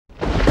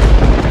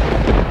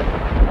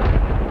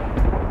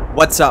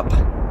What's up,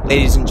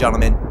 ladies and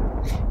gentlemen?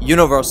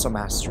 Universal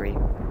Mastery.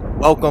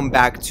 Welcome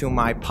back to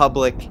my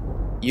public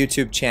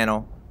YouTube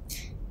channel.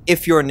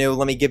 If you're new,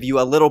 let me give you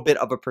a little bit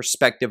of a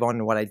perspective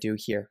on what I do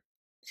here.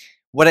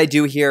 What I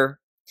do here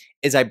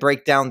is I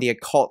break down the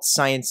occult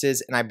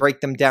sciences and I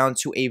break them down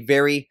to a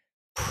very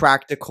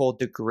practical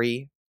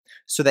degree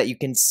so that you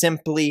can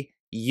simply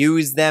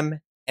use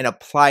them and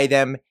apply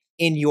them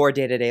in your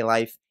day-to-day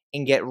life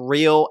and get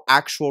real,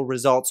 actual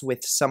results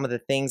with some of the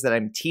things that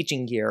I'm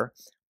teaching here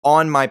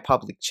on my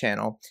public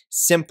channel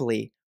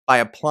simply by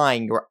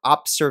applying your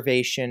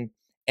observation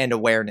and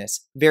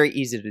awareness. Very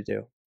easy to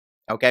do.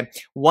 Okay.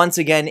 Once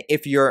again,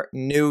 if you're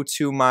new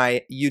to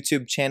my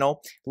YouTube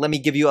channel, let me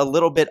give you a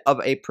little bit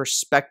of a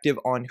perspective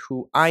on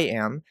who I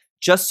am,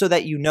 just so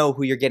that you know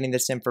who you're getting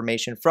this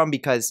information from,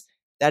 because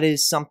that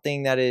is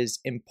something that is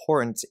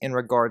important in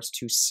regards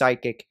to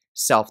psychic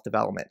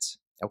self-development.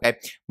 Okay.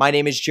 My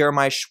name is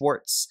Jeremiah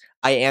Schwartz.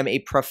 I am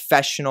a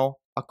professional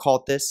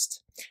occultist.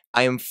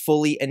 I am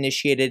fully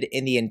initiated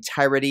in the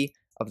entirety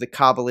of the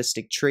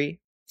Kabbalistic tree.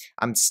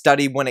 I'm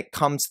studied when it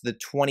comes to the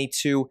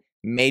 22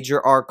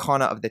 major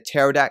arcana of the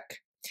tarot deck,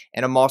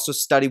 and I'm also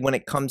studied when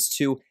it comes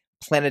to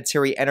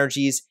planetary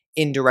energies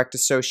in direct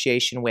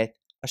association with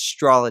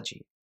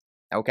astrology.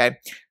 Okay,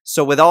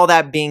 so with all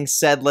that being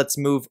said, let's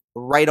move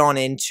right on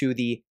into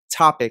the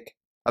topic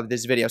of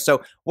this video.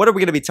 So what are we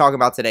going to be talking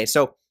about today?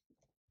 So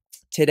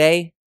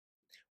today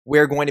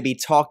we're going to be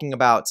talking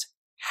about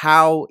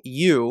how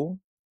you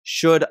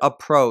should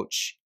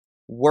approach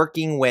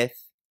working with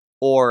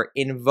or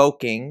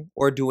invoking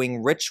or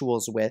doing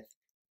rituals with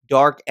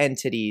dark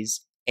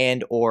entities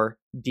and or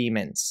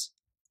demons.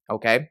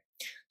 Okay,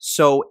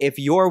 so if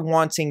you're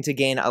wanting to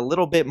gain a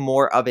little bit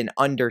more of an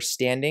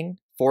understanding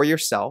for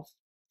yourself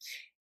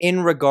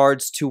in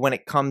regards to when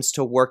it comes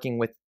to working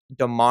with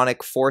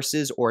demonic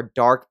forces or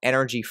dark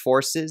energy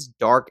forces,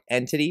 dark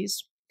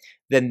entities,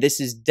 then this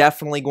is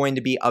definitely going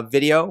to be a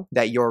video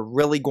that you're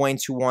really going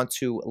to want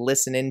to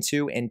listen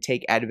into and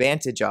take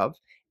advantage of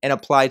and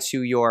apply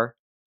to your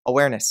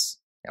awareness.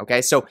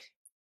 Okay, so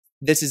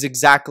this is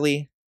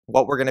exactly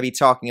what we're going to be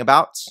talking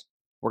about.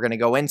 We're going to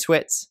go into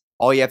it.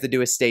 All you have to do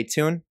is stay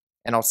tuned,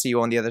 and I'll see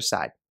you on the other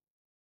side.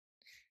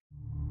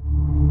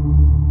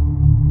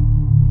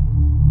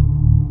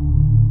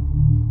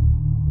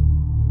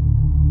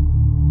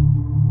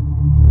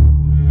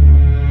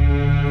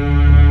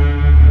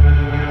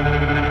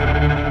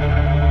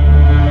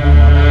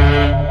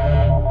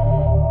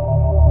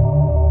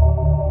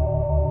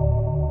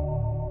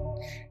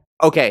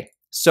 Okay,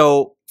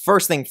 so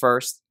first thing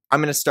first, I'm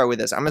going to start with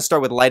this. I'm going to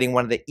start with lighting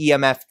one of the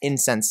EMF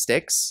incense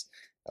sticks.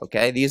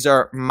 Okay, these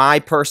are my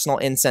personal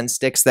incense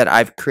sticks that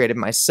I've created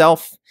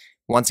myself.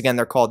 Once again,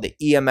 they're called the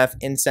EMF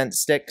incense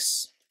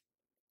sticks.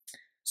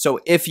 So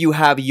if you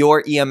have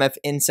your EMF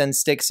incense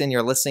sticks and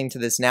you're listening to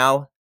this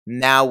now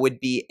would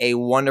be a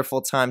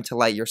wonderful time to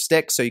light your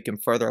stick so you can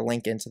further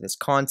link into this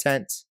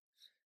content.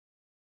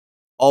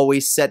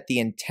 Always set the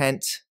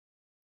intent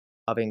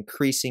of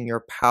increasing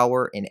your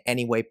power in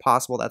any way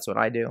possible. That's what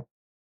I do.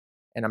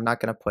 And I'm not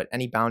going to put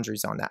any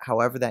boundaries on that.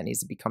 However, that needs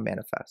to become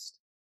manifest.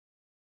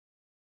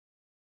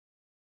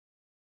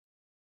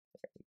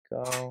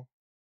 There we go.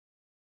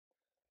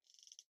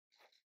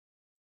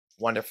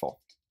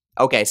 Wonderful.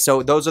 Okay,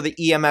 so those are the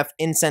EMF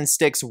incense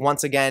sticks.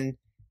 Once again,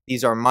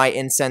 these are my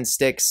incense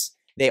sticks.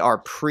 They are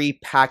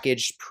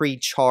pre-packaged,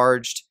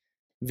 pre-charged,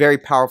 very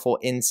powerful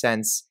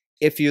incense.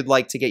 If you'd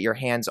like to get your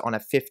hands on a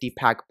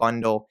 50-pack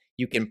bundle,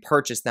 you can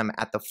purchase them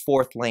at the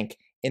fourth link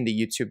in the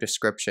YouTube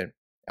description.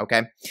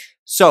 Okay,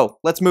 so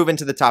let's move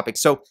into the topic.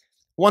 So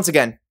once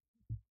again,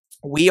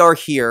 we are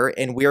here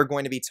and we are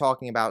going to be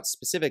talking about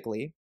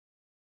specifically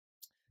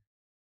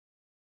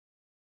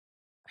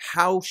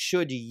how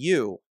should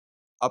you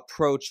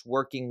approach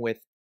working with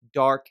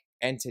dark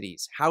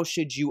entities? How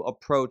should you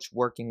approach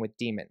working with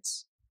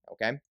demons?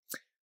 Okay,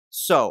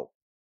 so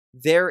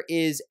there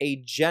is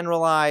a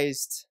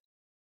generalized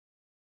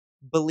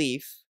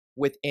belief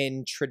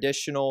within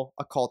traditional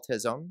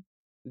occultism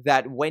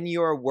that when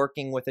you're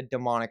working with a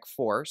demonic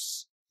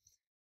force,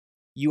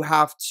 you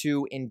have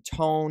to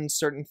intone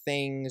certain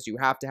things, you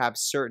have to have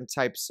certain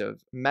types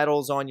of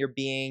metals on your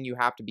being, you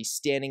have to be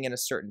standing in a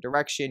certain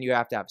direction, you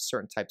have to have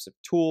certain types of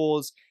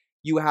tools,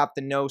 you have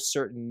to know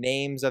certain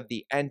names of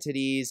the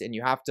entities, and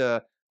you have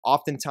to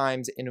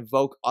oftentimes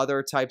invoke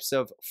other types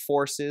of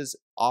forces,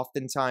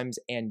 oftentimes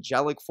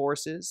angelic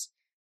forces,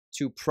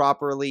 to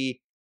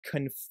properly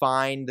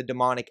confine the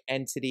demonic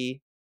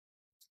entity.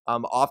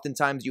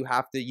 Oftentimes you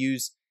have to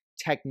use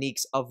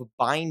techniques of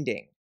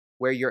binding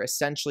where you're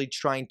essentially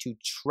trying to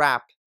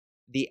trap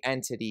the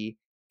entity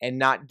and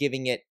not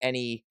giving it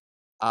any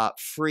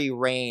free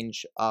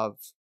range of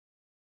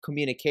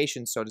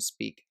communication, so to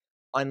speak,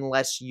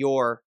 unless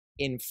you're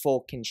in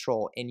full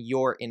control and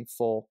you're in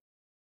full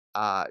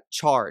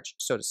charge,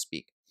 so to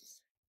speak.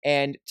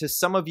 And to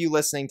some of you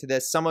listening to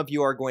this, some of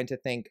you are going to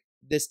think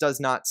this does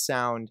not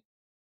sound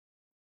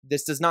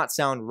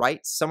right.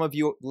 Some of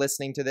you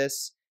listening to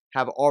this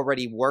have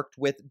already worked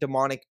with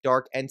demonic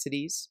dark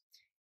entities.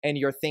 and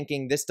you're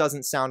thinking, this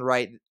doesn't sound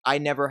right, I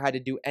never had to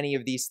do any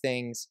of these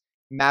things.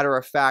 Matter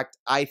of fact,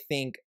 I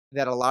think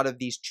that a lot of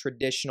these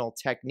traditional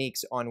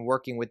techniques on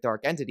working with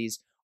dark entities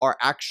are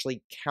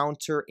actually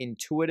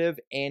counterintuitive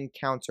and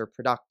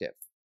counterproductive.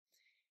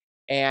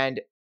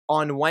 And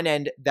on one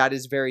end, that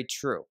is very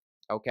true,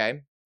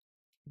 okay?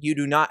 You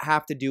do not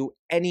have to do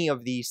any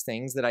of these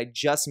things that I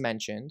just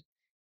mentioned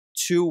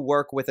to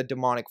work with a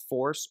demonic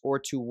force or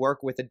to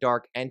work with a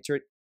dark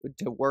entity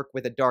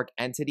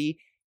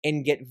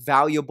and get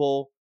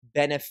valuable,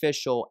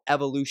 beneficial,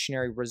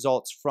 evolutionary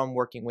results from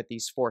working with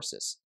these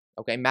forces.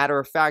 Okay, matter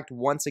of fact,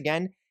 once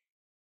again,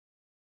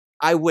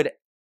 I would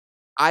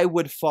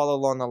fall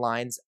along the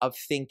lines of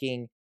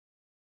thinking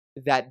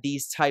that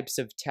these types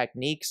of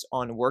techniques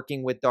on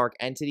working with dark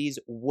entities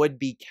would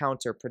be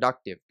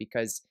counterproductive,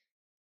 because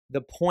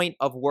the point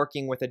of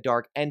working with a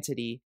dark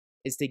entity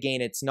is to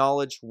gain its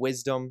knowledge,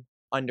 wisdom,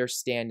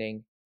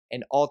 understanding,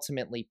 and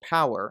ultimately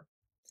power.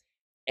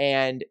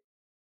 And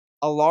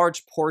a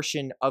large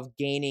portion of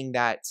gaining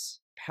that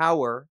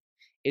power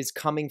is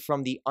coming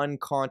from the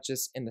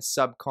unconscious and the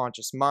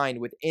subconscious mind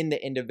within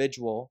the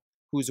individual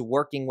who's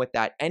working with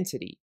that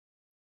entity.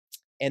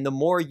 And the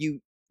more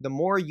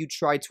you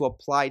try to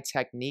apply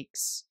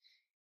techniques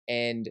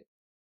and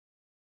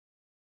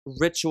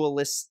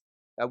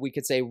we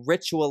could say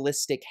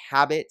ritualistic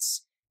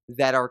habits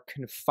that are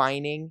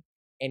confining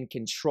and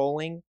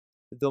controlling,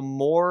 the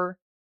more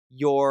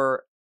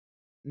you're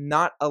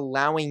not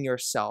allowing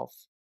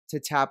yourself to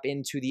tap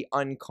into the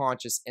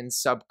unconscious and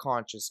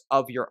subconscious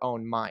of your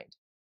own mind,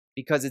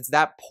 because it's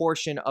that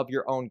portion of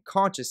your own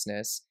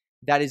consciousness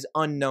that is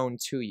unknown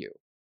to you,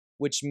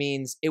 which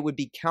means it would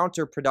be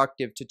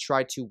counterproductive to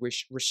try to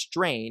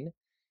restrain,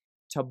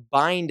 to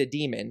bind a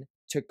demon,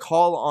 to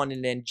call on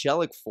an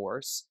angelic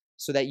force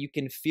so that you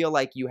can feel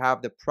like you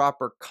have the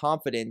proper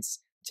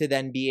confidence to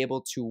then be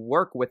able to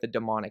work with a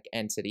demonic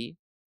entity.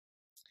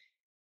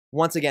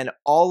 Once again,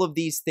 all of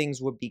these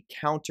things would be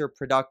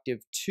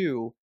counterproductive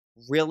to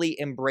really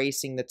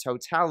embracing the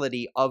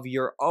totality of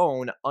your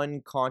own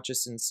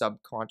unconscious and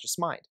subconscious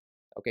mind,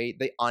 okay?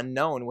 The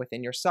unknown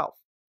within yourself.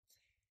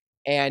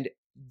 And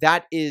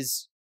that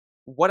is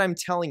what I'm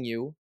telling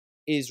you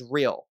is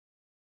real.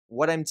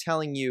 What I'm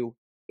telling you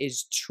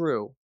is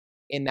true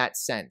in that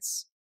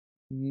sense.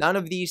 None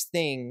of these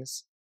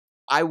things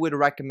I would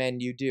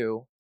recommend you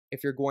do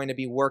if you're going to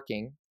be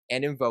working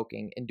and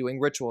invoking and doing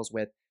rituals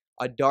with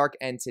a dark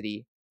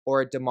entity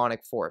or a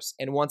demonic force.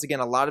 And once again,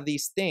 a lot of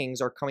these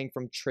things are coming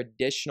from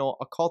traditional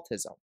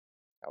occultism,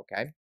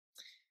 okay?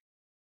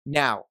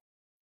 Now,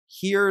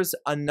 here's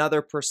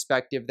another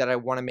perspective that I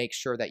want to make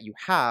sure that you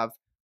have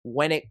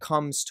when it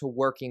comes to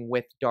working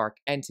with dark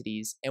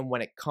entities and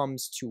when it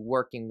comes to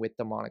working with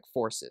demonic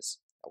forces,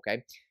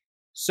 okay?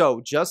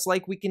 So just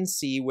like we can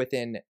see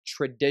within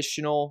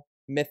traditional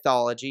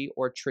mythology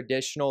or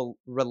traditional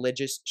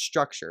religious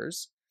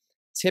structures,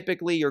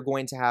 typically you're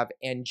going to have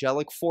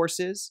angelic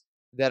forces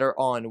that are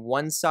on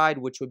one side,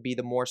 which would be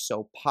the more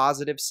so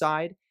positive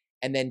side,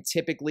 and then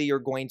typically you're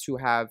going to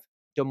have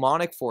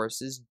demonic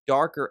forces,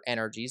 darker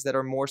energies that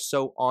are more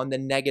so on the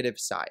negative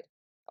side,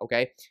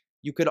 okay?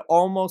 You could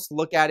almost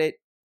look at it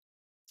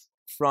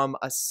from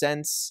a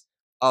sense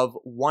of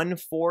one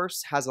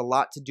force has a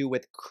lot to do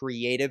with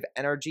creative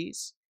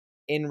energies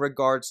in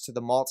regards to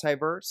the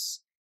multiverse,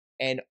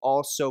 and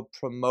also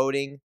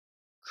promoting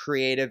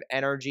creative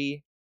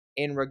energy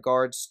in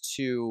regards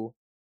to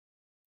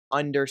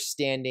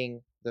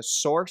understanding the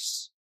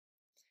source.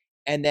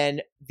 And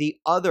then the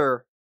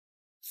other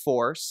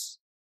force,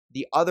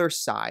 the other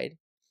side,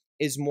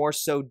 is more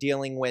so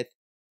dealing with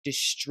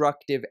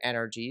destructive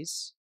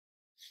energies,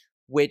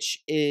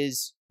 which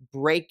is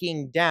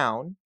breaking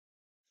down,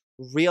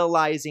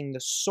 realizing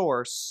the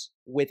source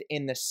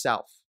within the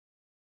self,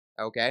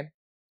 okay?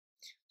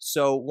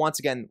 So once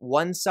again,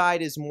 one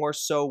side is more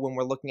so, when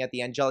we're looking at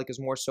the angelic, is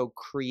more so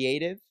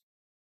creative,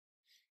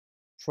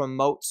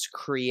 promotes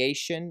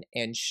creation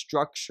and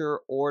structure,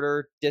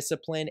 order,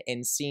 discipline,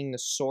 and seeing the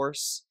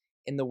source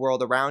in the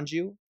world around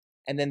you.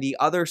 And then the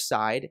other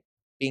side,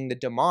 being the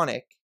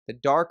demonic, the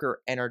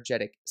darker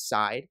energetic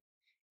side,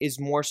 is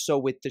more so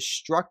with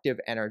destructive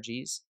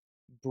energies,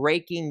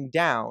 breaking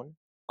down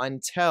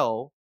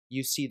until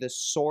you see the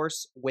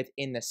source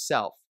within the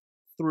self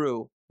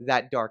through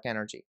that dark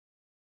energy,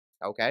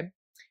 okay?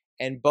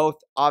 And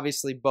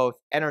obviously both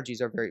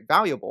energies are very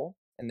valuable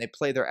and they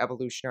play their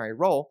evolutionary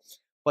role,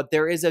 but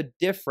there is a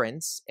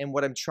difference. And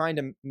what I'm trying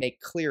to make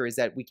clear is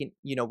that we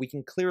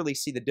can clearly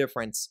see the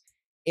difference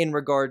in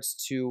regards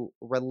to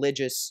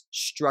religious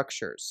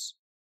structures,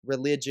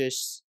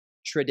 religious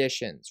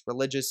traditions,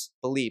 religious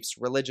beliefs,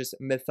 religious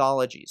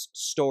mythologies,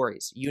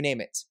 stories, you name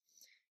it.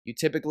 You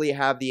typically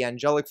have the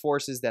angelic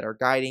forces that are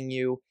guiding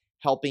you,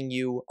 helping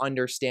you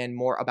understand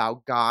more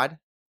about God.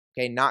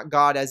 Okay, not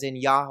God as in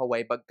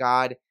Yahweh, but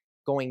God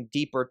going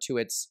deeper to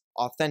its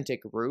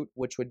authentic root,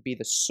 which would be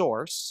the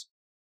source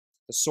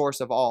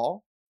of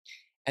all.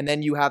 And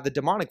then you have the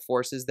demonic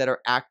forces that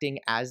are acting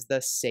as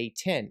the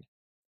Satan,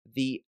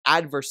 the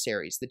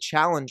adversaries, the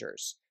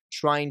challengers,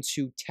 trying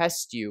to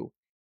test you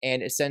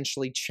and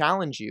essentially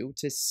challenge you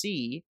to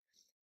see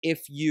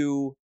if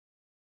you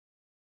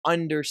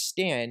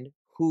understand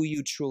who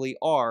you truly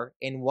are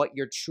and what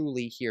you're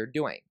truly here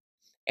doing.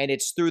 And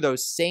it's through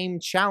those same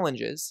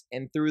challenges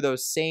and through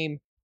those same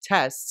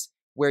tests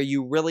where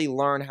you really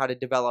learn how to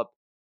develop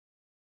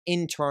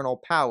internal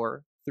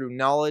power through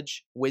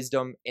knowledge,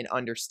 wisdom, and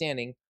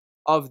understanding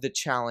of the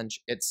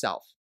challenge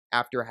itself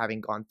after having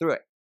gone through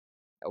it.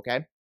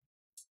 Okay?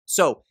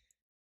 So,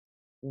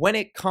 when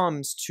it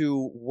comes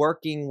to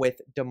working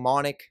with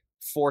demonic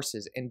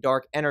forces and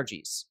dark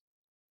energies,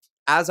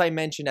 as I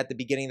mentioned at the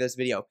beginning of this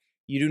video,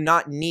 you do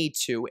not need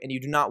to and you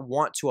do not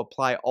want to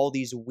apply all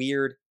these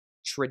weird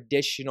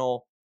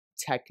traditional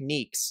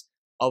techniques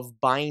of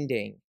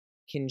binding,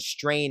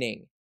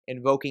 constraining,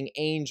 invoking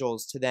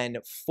angels to then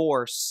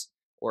force,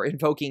 or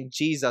invoking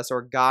Jesus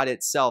or God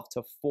itself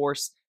to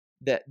force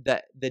the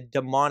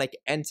demonic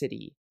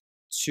entity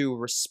to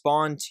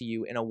respond to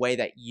you in a way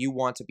that you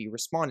want to be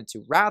responded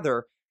to.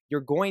 Rather,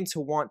 you're going to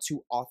want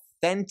to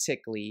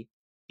authentically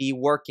be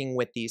working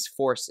with these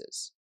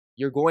forces.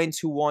 You're going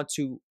to want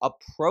to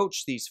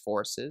approach these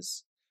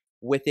forces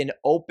with an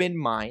open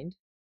mind,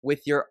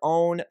 with your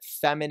own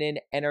feminine,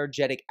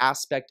 energetic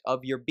aspect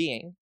of your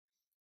being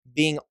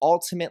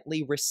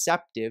ultimately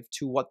receptive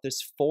to what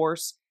this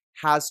force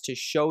has to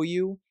show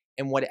you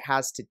and what it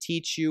has to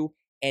teach you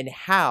and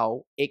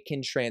how it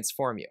can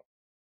transform you.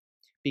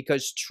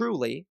 Because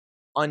truly,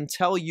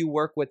 until you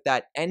work with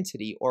that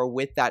entity or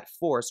with that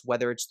force,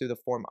 whether it's through the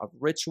form of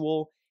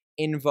ritual,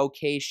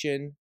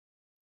 invocation,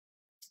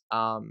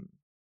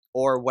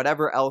 or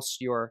whatever else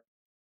you're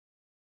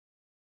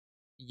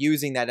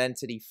using that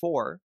entity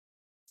for,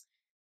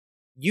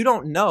 you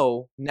don't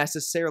know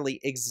necessarily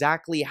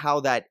exactly how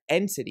that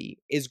entity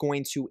is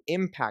going to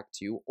impact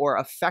you or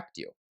affect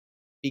you,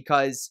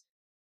 because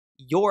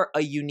you're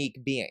a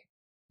unique being.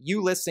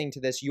 You listening to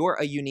this, you're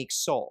a unique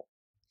soul,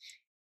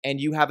 and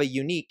you have a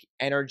unique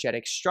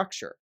energetic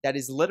structure that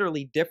is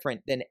literally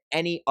different than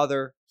any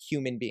other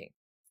human being.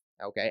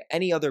 Okay,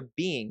 any other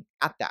being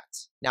at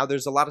that. Now,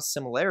 there's a lot of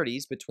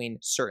similarities between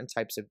certain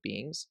types of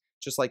beings,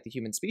 just like the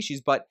human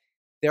species, but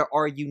there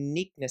are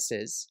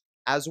uniquenesses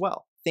as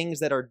well, things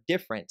that are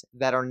different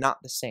that are not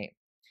the same.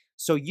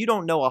 So you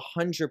don't know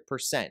 100%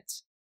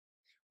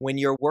 when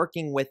you're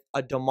working with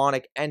a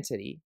demonic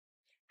entity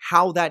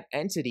how that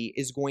entity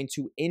is going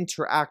to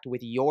interact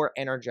with your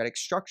energetic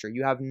structure.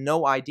 You have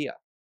no idea.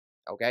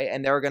 Okay,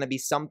 and there are going to be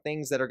some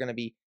things that are going to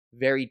be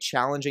very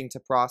challenging to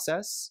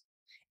process.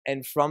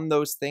 And from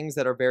those things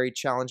that are very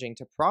challenging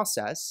to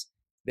process,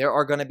 there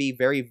are going to be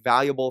very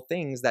valuable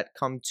things that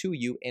come to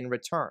you in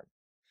return.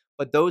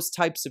 But those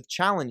types of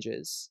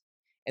challenges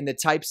and the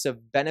types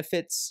of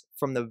benefits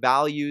from the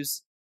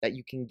values that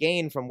you can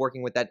gain from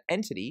working with that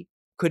entity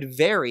could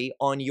vary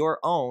on your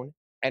own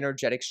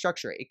energetic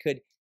structure. It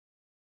could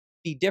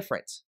be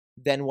different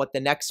than what the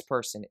next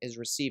person is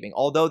receiving.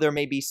 Although there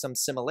may be some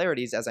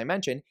similarities, as I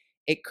mentioned,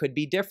 it could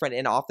be different,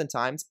 and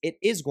oftentimes it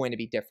is going to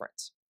be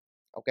different.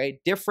 Okay,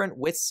 different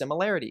with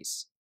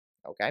similarities.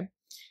 Okay,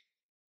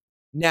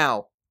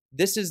 now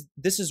this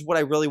is what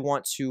I really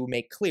want to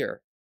make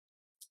clear.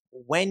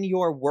 When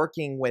you're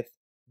working with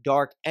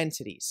dark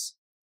entities,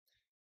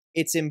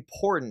 it's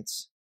important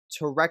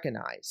to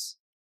recognize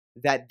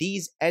that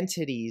these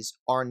entities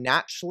are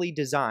naturally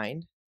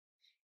designed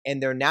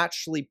and they're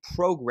naturally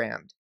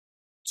programmed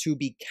to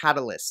be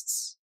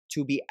catalysts,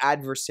 to be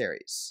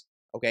adversaries,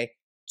 okay,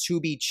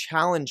 to be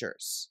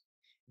challengers.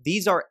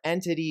 These are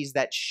entities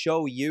that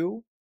show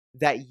you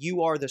that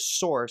you are the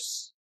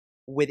source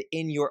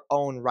within your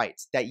own right,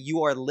 that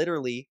you are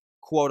literally,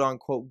 quote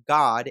unquote,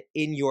 God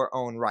in your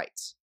own right,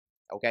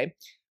 okay?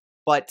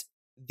 But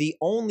the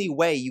only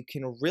way you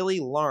can really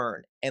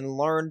learn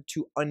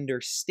to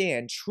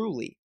understand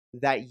truly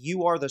that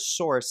you are the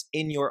source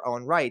in your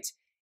own right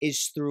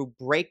is through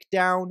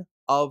breakdown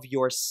of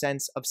your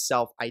sense of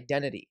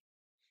self-identity.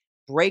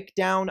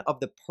 Breakdown of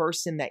the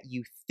person that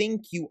you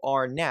think you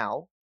are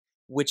now,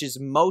 which is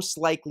most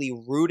likely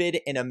rooted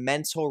in a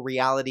mental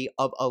reality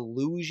of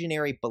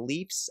illusionary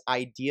beliefs,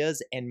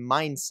 ideas, and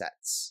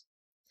mindsets.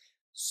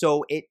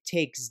 So it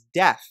takes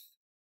death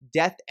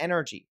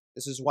energy.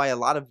 This is why a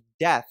lot of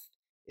death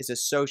is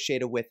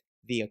associated with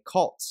the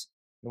occult,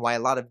 and why a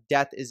lot of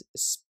death is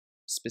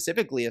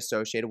specifically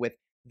associated with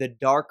the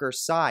darker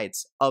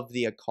sides of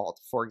the occult.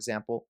 For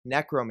example,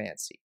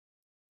 necromancy.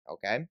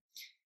 Okay?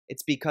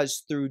 It's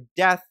because through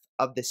death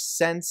of the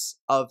sense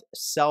of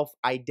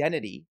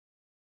self-identity,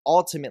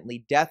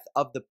 ultimately death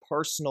of the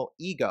personal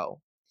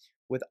ego,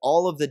 with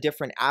all of the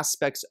different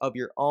aspects of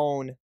your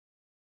own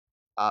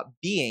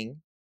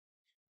being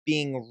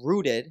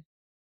rooted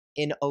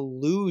in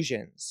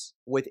illusions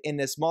within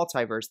this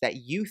multiverse that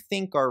you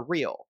think are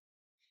real.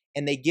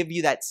 And they give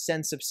you that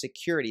sense of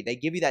security. They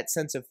give you that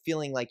sense of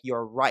feeling like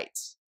you're right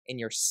and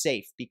you're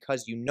safe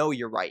because you know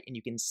you're right and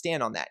you can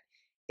stand on that.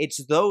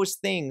 It's those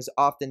things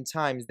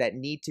oftentimes that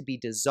need to be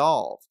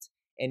dissolved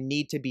and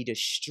need to be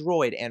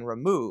destroyed and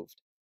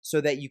removed so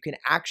that you can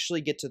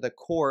actually get to the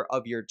core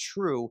of your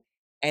true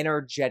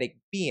energetic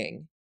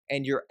being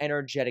and your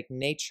energetic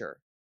nature.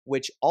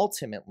 which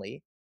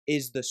ultimately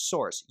is the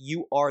source.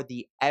 You are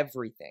the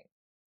everything,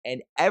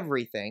 and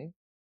everything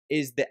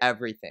is the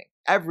everything.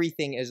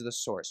 Everything is the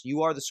source.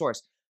 You are the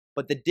source.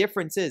 But the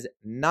difference is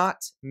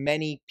not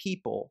many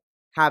people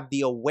have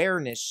the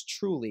awareness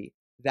truly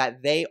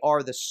that they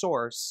are the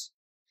source.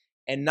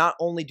 And not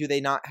only do they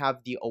not have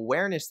the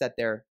awareness that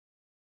they're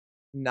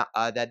not,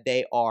 that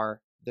they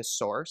are the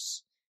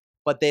source,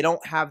 but they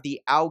don't have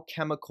the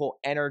alchemical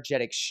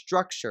energetic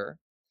structure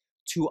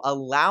to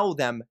allow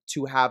them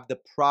to have the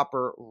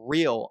proper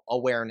real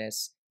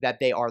awareness that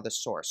they are the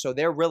source. So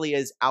there really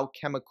is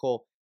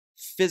alchemical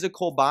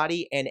physical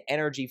body and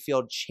energy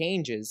field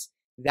changes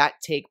that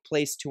take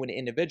place to an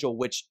individual,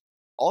 which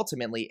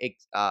ultimately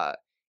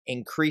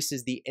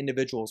increases the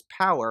individual's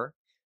power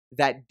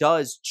that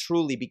does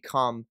truly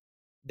become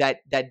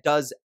that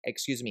does,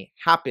 excuse me,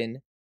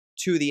 happen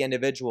to the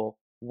individual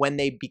when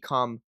they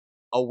become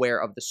aware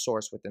of the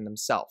source within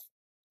themselves.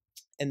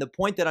 And the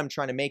point that I'm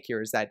trying to make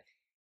here is that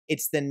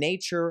it's the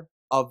nature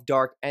of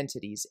dark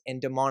entities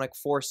and demonic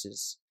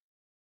forces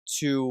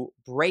to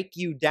break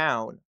you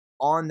down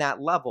on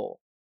that level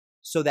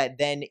so that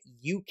then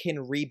you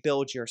can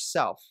rebuild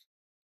yourself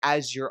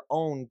as your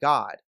own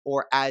God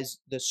or as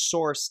the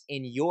source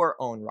in your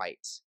own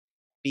right,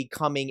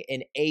 becoming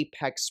an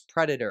apex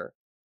predator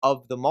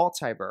of the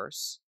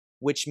multiverse,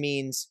 which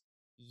means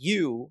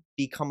you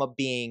become a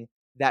being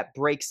that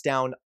breaks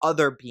down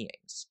other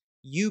beings.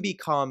 You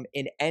become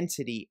an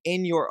entity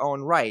in your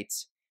own right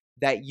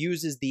that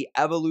uses the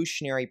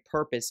evolutionary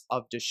purpose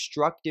of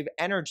destructive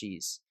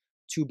energies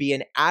to be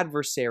an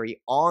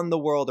adversary on the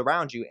world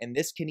around you. And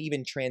this can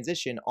even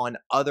transition on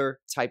other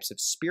types of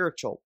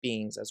spiritual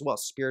beings as well,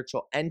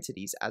 spiritual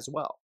entities as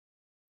well.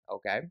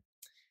 Okay?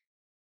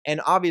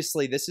 And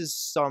obviously, this is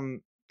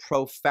some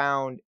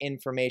profound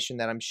information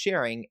that I'm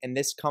sharing, and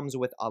this comes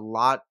with a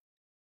lot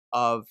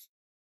of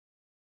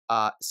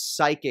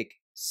psychic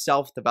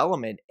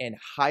self-development and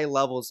high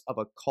levels of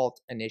occult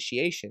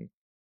initiation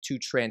to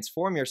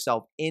transform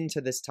yourself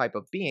into this type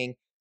of being.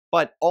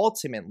 But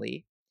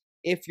ultimately,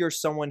 if you're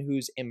someone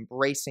who's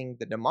embracing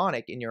the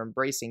demonic and you're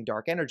embracing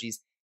dark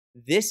energies,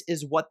 this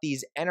is what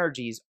these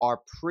energies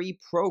are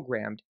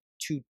pre-programmed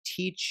to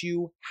teach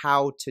you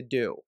how to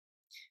do.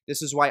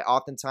 This is why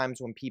oftentimes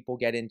when people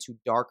get into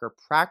darker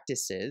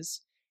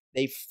practices,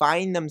 they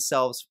find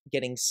themselves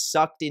getting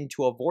sucked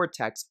into a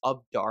vortex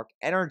of dark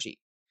energy,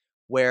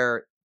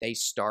 where they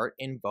start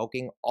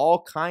invoking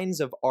all kinds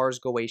of Ars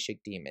Goetic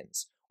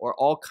demons or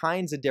all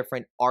kinds of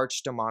different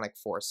archdemonic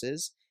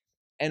forces.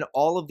 And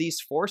all of these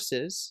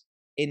forces,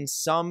 in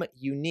some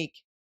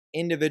unique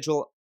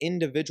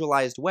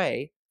individualized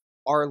way,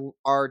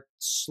 are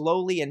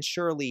slowly and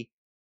surely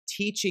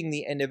teaching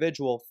the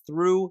individual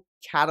through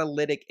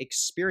catalytic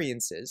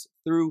experiences,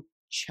 through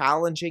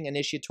challenging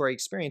initiatory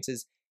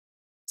experiences,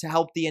 to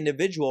help the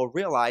individual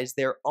realize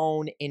their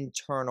own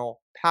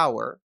internal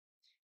power,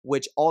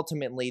 which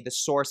ultimately the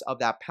source of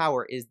that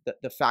power is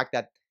the fact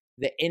that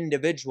the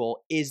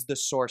individual is the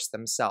source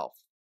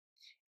themselves.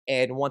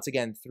 And once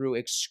again, through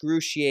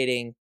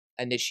excruciating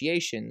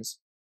initiations,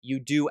 you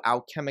do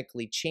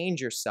alchemically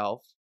change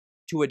yourself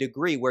to a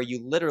degree where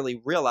you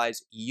literally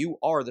realize you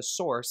are the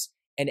source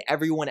and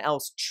everyone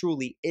else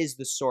truly is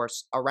the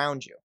source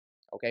around you.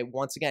 Okay,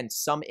 once again,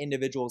 some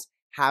individuals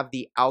have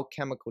the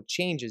alchemical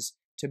changes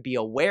to be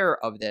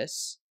aware of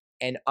this,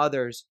 and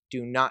others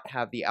do not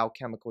have the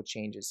alchemical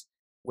changes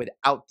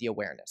without the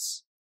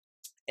awareness.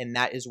 And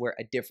that is where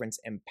a difference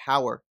in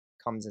power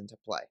comes into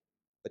play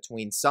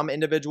between some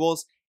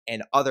individuals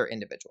and other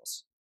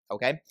individuals.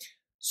 Okay,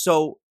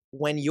 so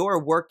when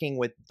you're working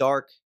with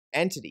dark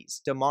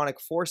entities,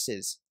 demonic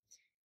forces,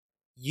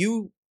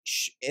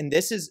 and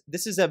this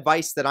is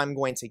advice that I'm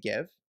going to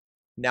give.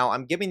 Now,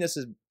 I'm giving this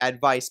as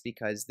advice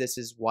because this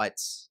is what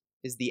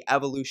is the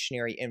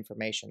evolutionary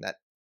information that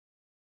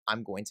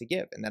I'm going to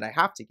give and that I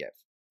have to give.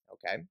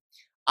 Okay,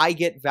 I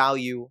get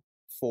value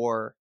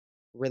for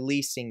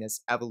releasing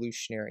this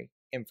evolutionary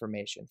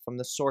information from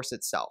the source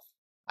itself.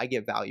 I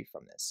get value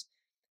from this.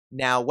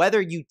 Now,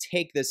 whether you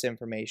take this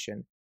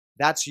information,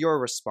 that's your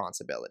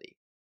responsibility.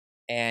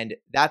 And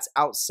that's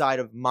outside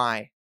of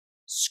my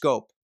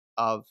scope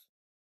of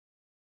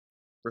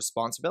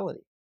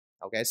responsibility.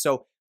 Okay,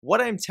 so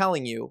what I'm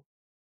telling you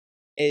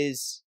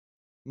is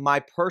my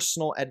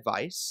personal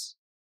advice,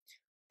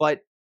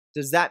 but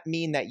does that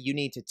mean that you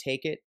need to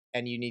take it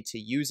and you need to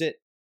use it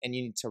and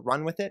you need to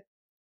run with it?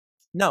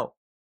 No,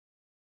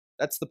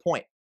 that's the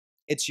point.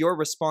 It's your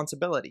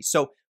responsibility.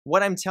 So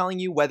what I'm telling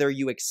you, whether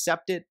you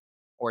accept it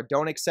or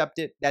don't accept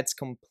it, that's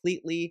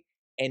completely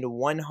and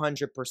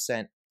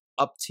 100%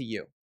 up to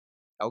you.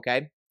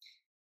 Okay?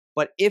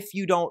 But if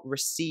you don't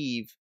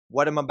receive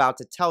what I'm about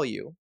to tell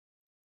you,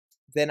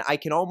 then I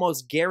can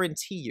almost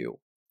guarantee you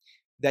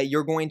that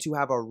you're going to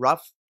have a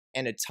rough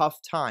and a tough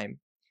time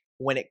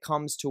when it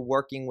comes to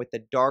working with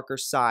the darker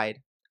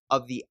side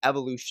of the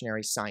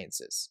evolutionary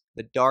sciences,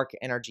 the dark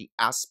energy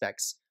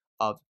aspects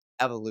of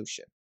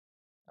evolution.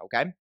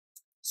 Okay?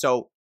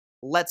 So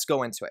let's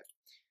go into it.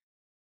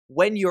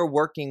 When you're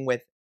working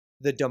with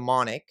the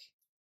demonic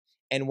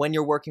And when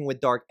you're working with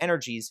dark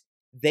energies,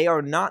 they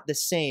are not the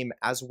same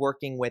as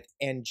working with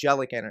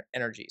angelic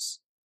energies.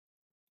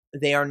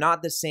 They are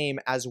not the same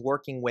as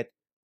working with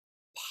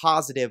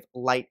positive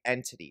light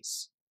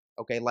entities,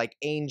 okay, like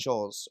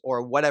angels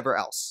or whatever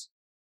else,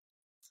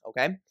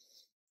 okay?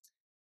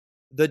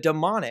 The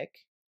demonic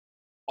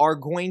are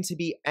going to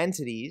be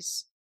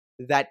entities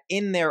that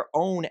in their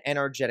own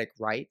energetic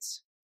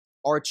rights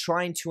are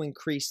trying to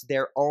increase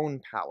their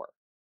own power.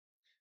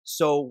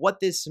 So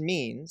what this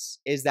means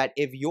is that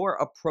if you're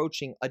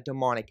approaching a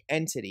demonic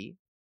entity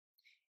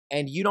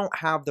and you don't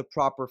have the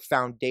proper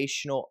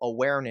foundational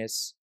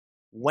awareness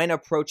when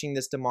approaching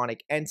this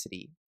demonic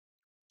entity,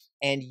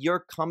 and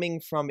you're coming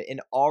from an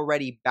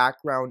already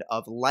background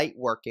of light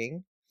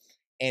working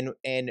and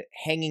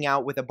hanging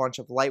out with a bunch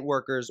of light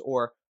workers,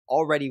 or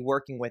already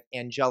working with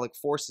angelic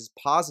forces,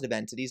 positive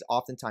entities,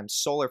 oftentimes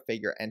solar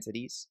figure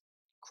entities,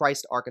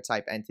 Christ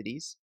archetype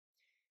entities,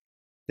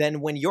 then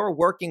when you're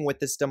working with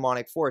this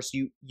demonic force,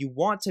 you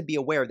want to be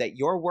aware that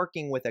you're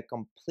working with a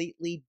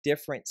completely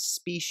different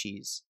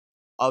species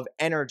of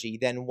energy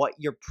than what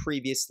you're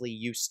previously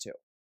used to.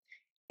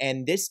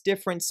 And this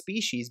different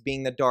species,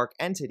 being the dark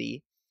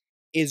entity,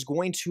 is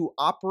going to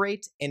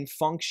operate and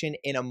function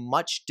in a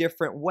much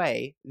different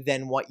way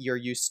than what you're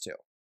used to.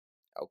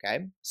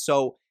 Okay?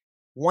 So,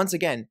 once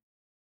again,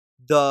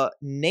 the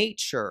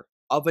nature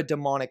of a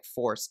demonic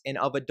force and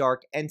of a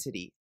dark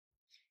entity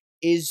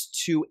is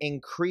to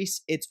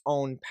increase its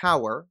own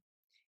power,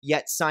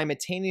 yet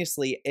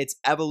simultaneously its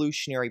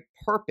evolutionary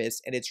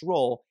purpose and its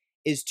role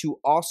is to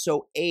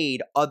also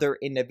aid other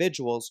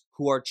individuals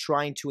who are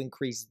trying to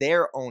increase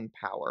their own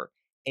power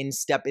and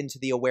step into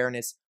the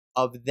awareness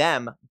of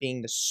them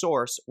being the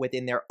source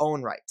within their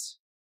own rights.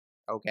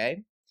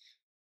 Okay?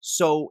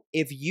 So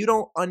if you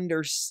don't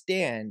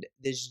understand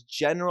this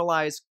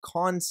generalized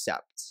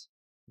concept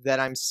that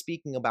I'm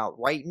speaking about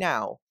right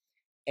now,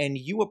 and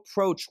you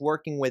approach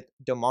working with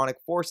demonic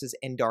forces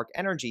and dark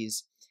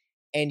energies,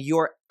 and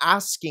you're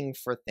asking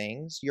for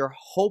things, you're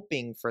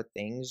hoping for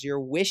things, you're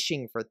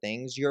wishing for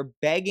things, you're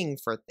begging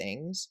for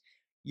things,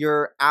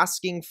 you're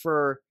asking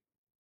for,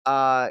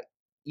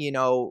 you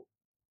know,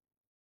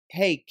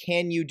 hey,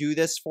 can you do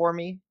this for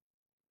me?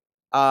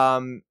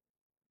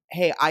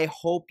 Hey, I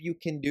hope you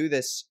can do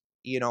this,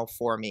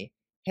 for me.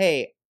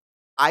 Hey,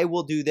 I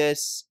will do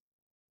this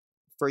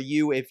for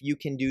you if you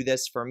can do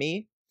this for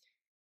me.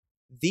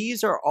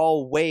 These are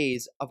all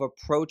ways of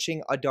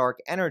approaching a dark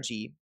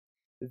energy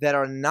that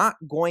are not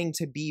going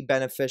to be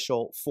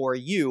beneficial for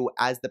you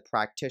as the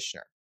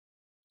practitioner.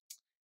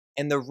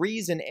 And the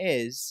reason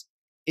is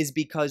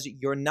because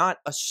you're not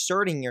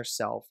asserting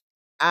yourself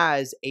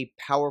as a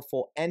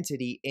powerful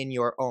entity in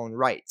your own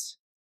right.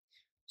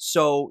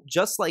 So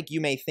just like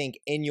you may think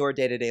in your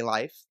day-to-day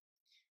life,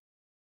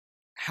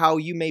 how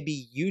you may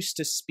be used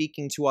to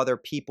speaking to other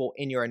people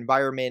in your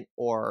environment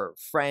or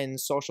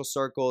friends, social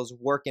circles,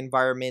 work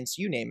environments,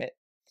 you name it,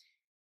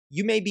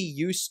 you may be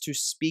used to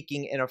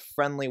speaking in a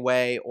friendly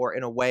way or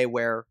in a way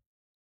where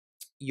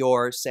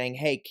you're saying,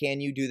 hey,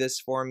 can you do this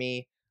for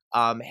me?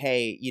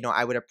 Hey,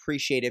 I would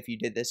appreciate if you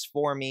did this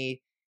for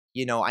me.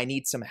 I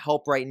need some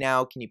help right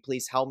now. Can you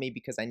please help me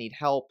because I need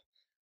help?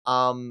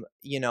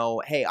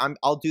 Hey,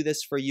 I'll do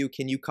this for you.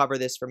 Can you cover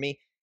this for me?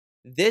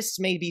 This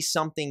may be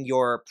something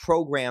you're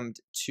programmed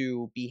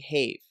to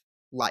behave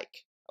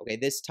like. Okay,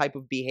 this type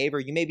of behavior,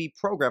 you may be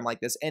programmed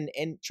like this. And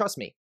trust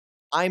me,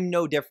 I'm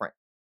no different.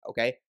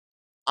 Okay,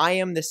 I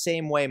am the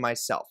same way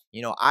myself.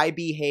 I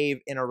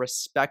behave in a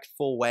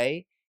respectful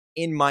way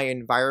in my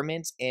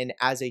environment, and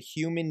as a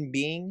human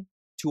being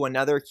to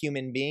another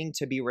human being,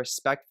 to be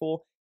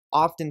respectful,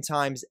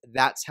 oftentimes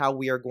that's how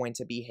we are going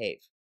to behave.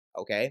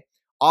 Okay?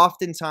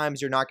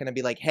 Oftentimes you're not going to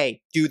be like,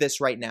 hey, do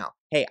this right now.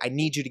 Hey, I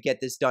need you to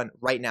get this done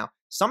right now.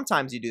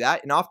 Sometimes you do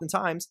that, and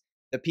oftentimes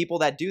the people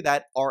that do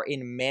that are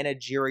in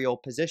managerial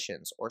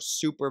positions or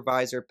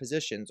supervisor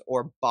positions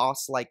or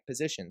boss-like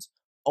positions,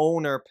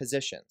 owner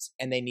positions,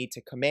 and they need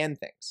to command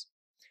things.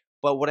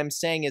 But what I'm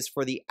saying is,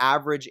 for the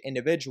average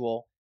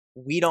individual,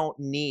 we don't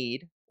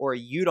need, or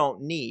you don't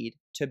need,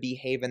 to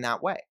behave in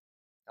that way.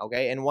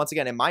 Okay? And once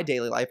again, in my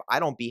daily life, I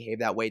don't behave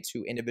that way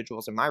to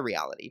individuals in my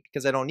reality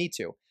because I don't need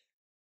to.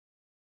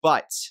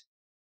 But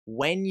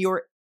when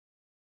you're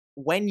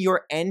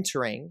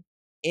entering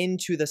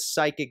into the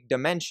psychic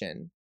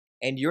dimension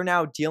and you're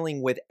now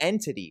dealing with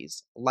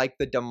entities like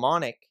the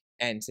demonic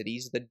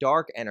entities, the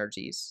dark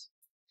energies,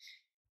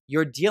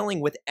 you're dealing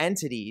with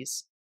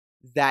entities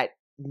that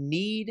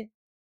need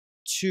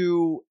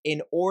to,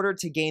 in order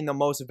to gain the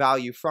most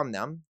value from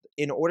them,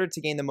 in order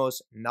to gain the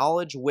most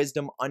knowledge,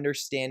 wisdom,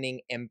 understanding,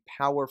 and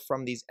power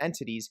from these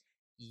entities,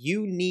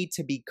 you need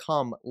to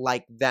become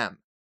like them.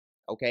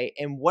 Okay?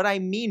 And what I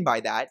mean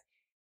by that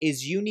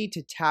is you need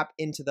to tap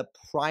into the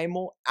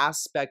primal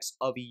aspects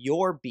of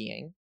your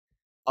being,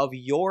 of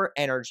your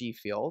energy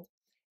field,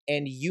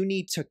 and you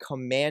need to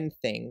command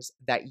things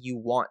that you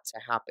want to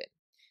happen.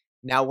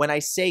 Now, when I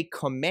say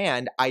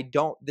command,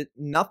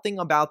 nothing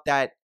about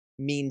that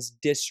means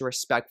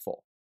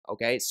disrespectful.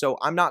 Okay? So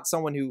I'm not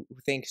someone who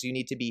thinks you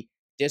need to be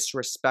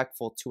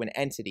disrespectful to an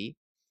entity,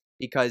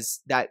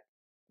 because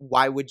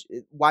why would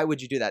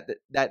you do that?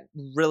 That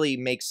really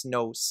makes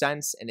no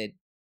sense, and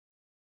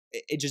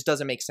it just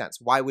doesn't make sense.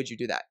 Why would you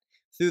do that?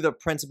 Through the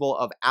principle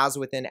of as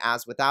within,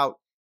 as without,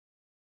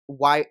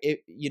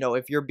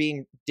 if you're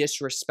being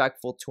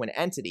disrespectful to an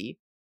entity,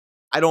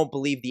 I don't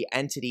believe the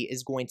entity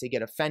is going to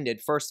get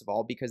offended, first of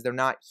all, because they're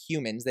not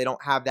humans. They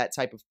don't have that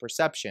type of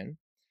perception.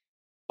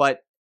 But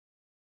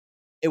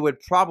it would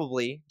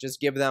probably just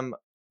give them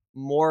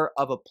more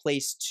of a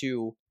place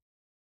to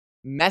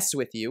mess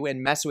with you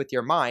and mess with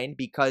your mind,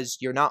 because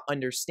you're not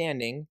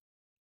understanding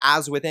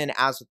as within,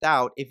 as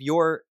without. If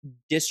you're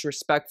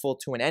disrespectful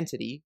to an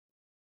entity,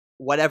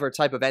 whatever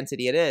type of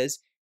entity it is,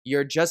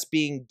 you're just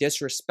being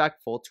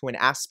disrespectful to an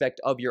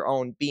aspect of your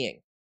own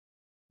being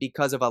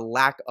because of a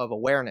lack of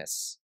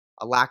awareness,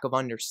 a lack of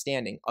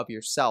understanding of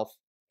yourself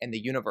and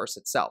the universe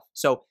itself.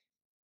 So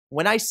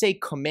when I say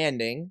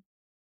commanding,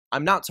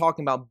 I'm not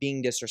talking about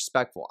being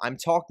disrespectful. I'm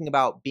talking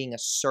about being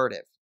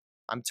assertive.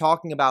 I'm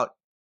talking about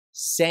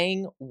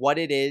saying what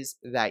it is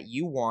that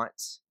you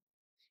want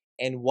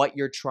and what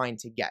you're trying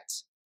to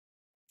get.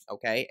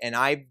 Okay? And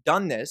I've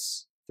done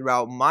this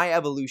throughout my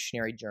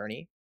evolutionary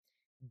journey,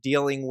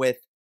 dealing with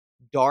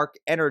dark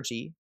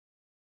energy,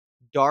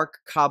 dark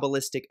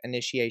Kabbalistic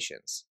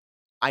initiations.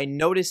 I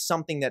noticed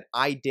something that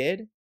I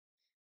did,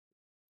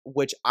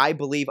 which I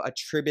believe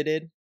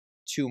attributed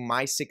to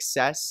my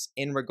success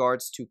in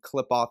regards to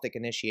Qlipothic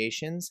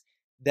initiations,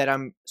 that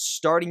I'm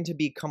starting to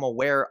become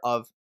aware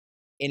of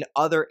in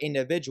other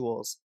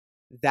individuals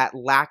that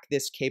lack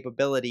this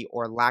capability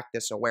or lack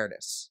this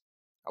awareness.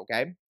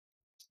 Okay?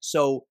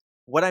 So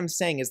what I'm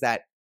saying is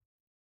that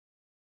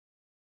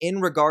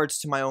in regards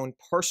to my own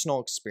personal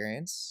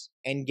experience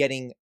and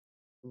getting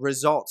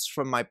results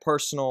from my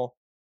personal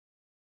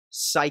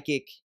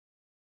psychic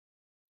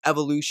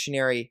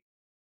evolutionary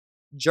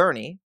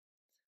journey,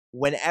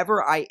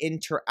 whenever I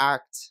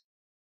interact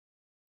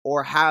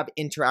or have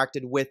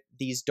interacted with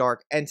these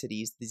dark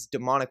entities, these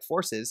demonic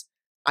forces,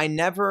 I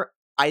never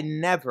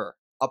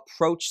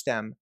approach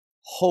them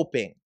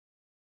hoping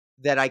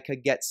that I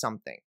could get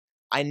something.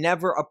 I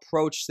never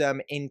approached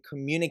them and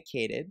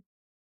communicated,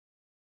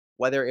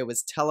 whether it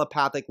was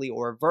telepathically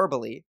or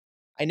verbally.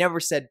 I never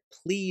said,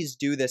 please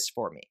do this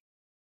for me.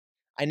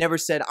 I never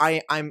said,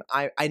 I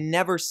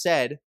never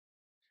said,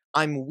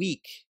 I'm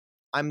weak,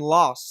 I'm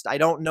lost, I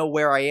don't know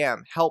where I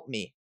am, help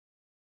me,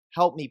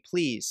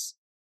 please.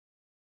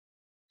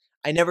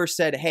 I never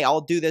said, hey,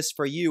 I'll do this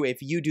for you if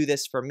you do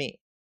this for me.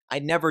 I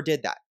never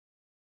did that.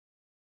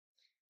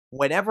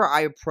 Whenever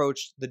I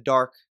approached the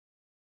dark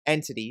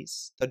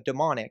entities, the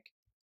demonic,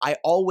 I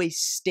always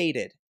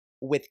stated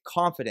with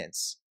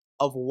confidence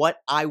of what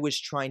I was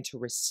trying to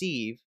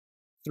receive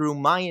through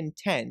my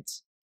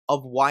intent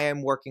of why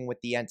I'm working with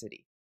the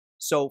entity.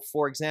 So,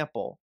 for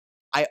example,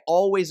 I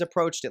always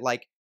approached it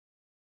like,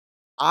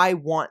 I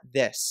want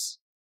this.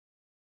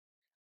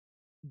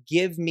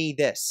 Give me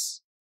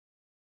this.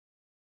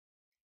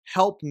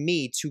 Help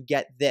me to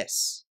get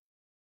this.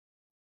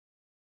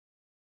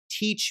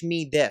 Teach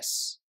me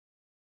this.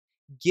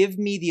 Give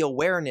me the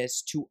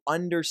awareness to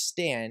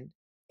understand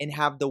and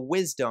have the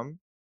wisdom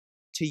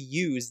to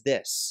use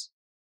this.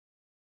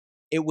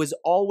 It was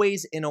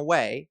always in a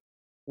way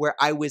where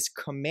I was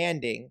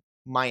commanding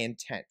my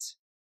intent.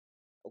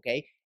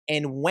 Okay?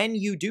 And when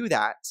you do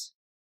that,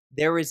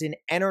 there is an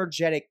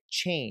energetic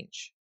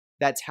change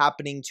that's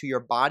happening to your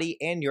body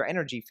and your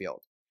energy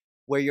field,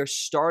 where you're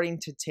starting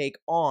to take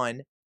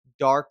on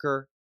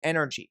darker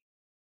energy.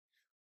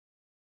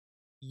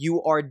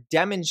 You are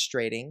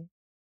demonstrating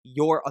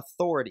your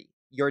authority.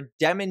 You're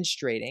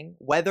demonstrating,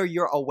 whether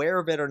you're aware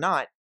of it or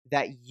not,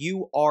 that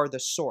you are the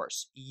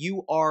source.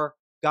 You are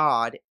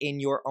God in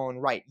your own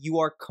right. You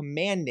are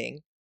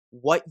commanding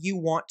what you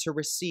want to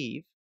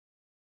receive.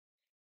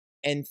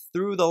 And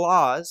through the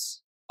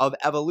laws of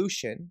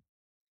evolution,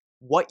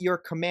 what you're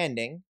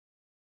commanding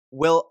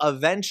will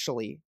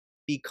eventually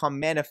become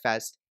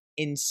manifest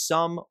in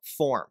some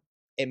form.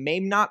 It may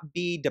not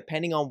be,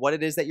 depending on what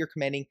it is that you're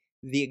commanding,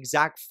 the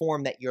exact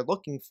form that you're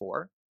looking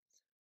for,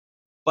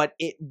 but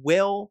it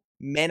will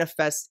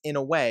manifest in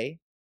a way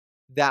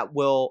that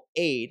will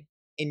aid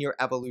in your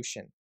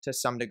evolution to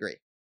some degree.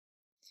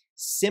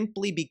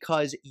 Simply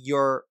because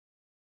you're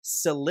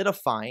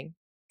solidifying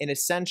and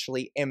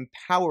essentially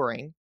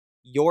empowering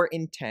your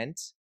intent,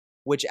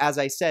 which, as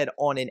I said,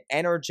 on an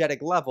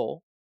energetic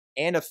level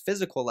and a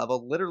physical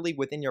level, literally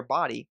within your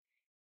body,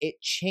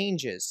 it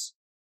changes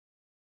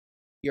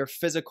your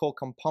physical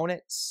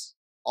components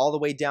all the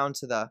way down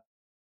to the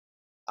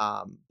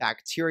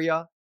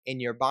bacteria in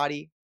your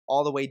body,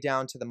 all the way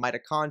down to the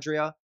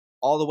mitochondria,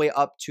 all the way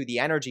up to the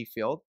energy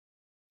field.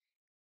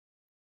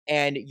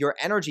 And your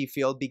energy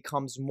field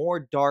becomes more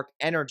dark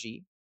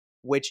energy,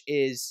 which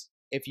is,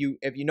 if you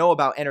know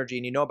about energy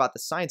and you know about the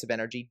science of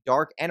energy,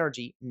 dark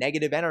energy,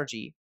 negative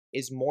energy,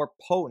 is more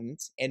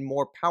potent and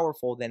more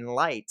powerful than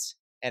light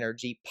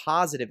energy,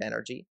 positive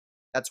energy.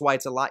 That's why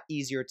it's a lot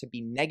easier to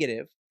be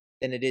negative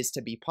than it is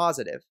to be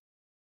positive.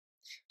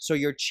 So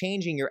you're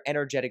changing your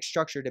energetic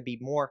structure to be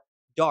more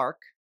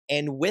dark.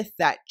 And with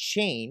that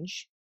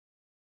change,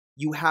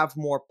 you have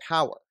more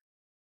power.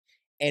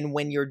 And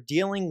when you're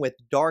dealing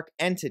with dark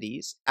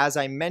entities, as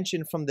I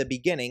mentioned from the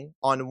beginning,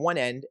 on one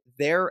end,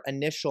 their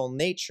initial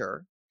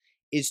nature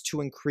is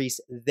to increase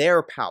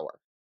their power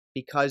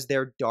because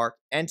they're dark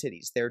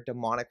entities, they're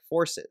demonic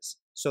forces.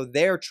 So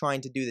they're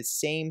trying to do the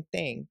same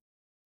thing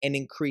and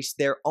increase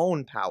their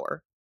own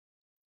power.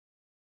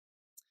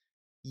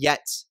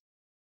 Yet,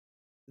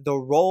 the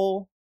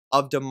role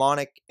of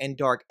demonic and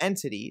dark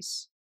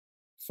entities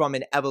from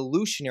an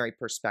evolutionary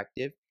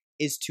perspective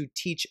is to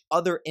teach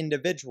other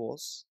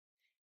individuals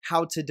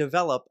how to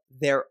develop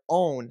their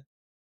own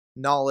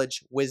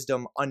knowledge,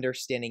 wisdom,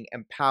 understanding,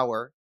 and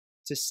power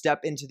to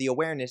step into the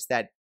awareness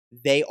that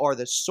they are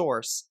the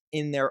source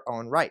in their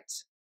own right.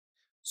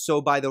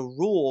 So by the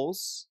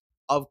rules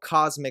of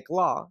cosmic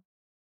law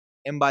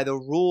and by the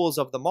rules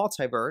of the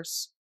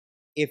multiverse,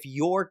 if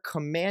you're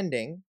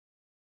commanding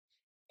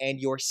and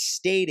you're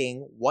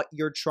stating what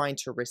you're trying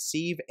to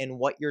receive and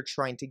what you're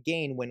trying to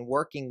gain when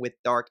working with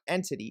dark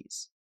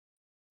entities,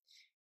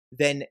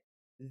 then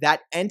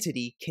that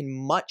entity can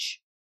much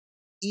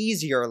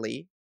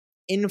easierly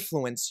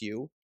influence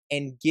you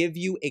and give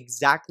you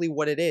exactly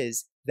what it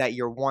is that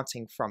you're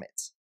wanting from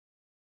it.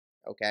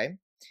 Okay?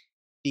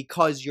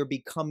 Because you're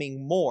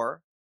becoming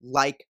more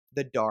like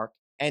the dark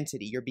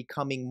entity. You're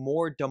becoming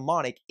more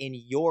demonic in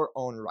your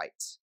own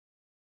right.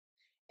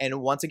 And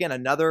once again,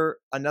 another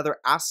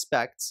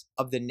aspect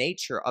of the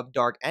nature of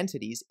dark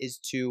entities is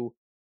to,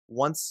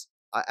 once,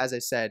 as I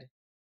said,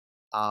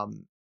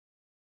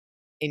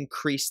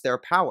 increase their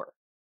power.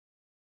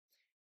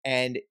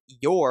 And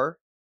you're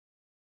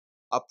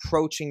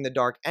approaching the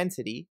dark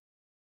entity,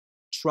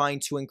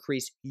 trying to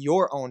increase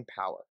your own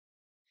power.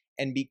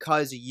 And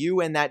because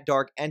you and that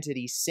dark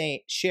entity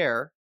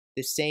share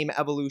the same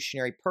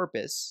evolutionary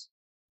purpose,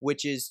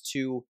 which is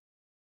to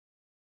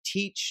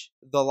teach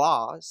the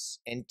laws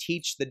and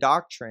teach the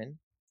doctrine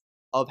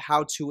of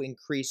how to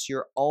increase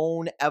your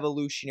own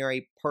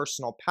evolutionary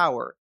personal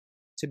power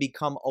to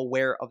become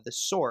aware of the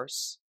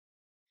source,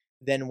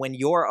 then when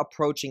you're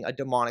approaching a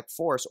demonic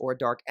force or a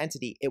dark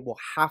entity, it will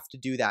have to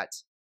do that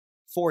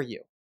for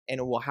you, and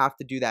it will have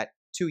to do that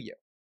to you.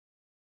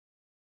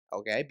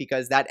 Okay?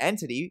 Because that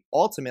entity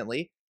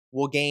ultimately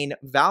will gain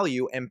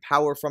value and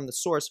power from the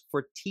source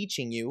for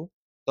teaching you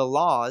the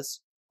laws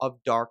of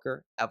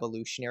darker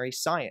evolutionary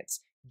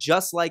science.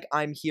 Just like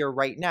I'm here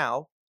right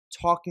now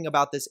talking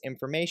about this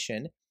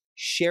information,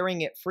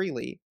 sharing it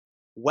freely,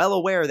 well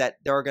aware that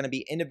there are going to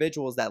be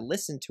individuals that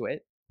listen to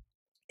it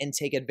and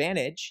take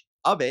advantage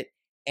of it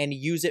and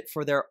use it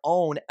for their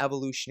own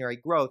evolutionary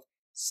growth,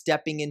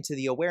 stepping into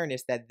the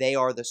awareness that they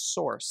are the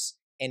source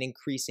and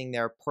increasing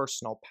their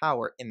personal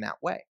power in that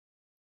way.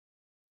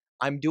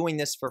 I'm doing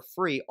this for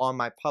free on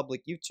my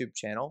public YouTube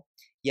channel,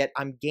 yet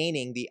I'm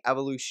gaining the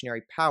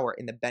evolutionary power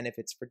and the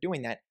benefits for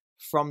doing that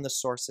from the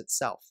source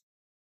itself.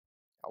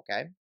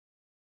 Okay?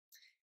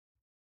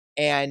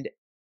 And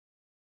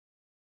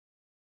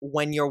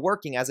when you're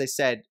working, as I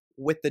said,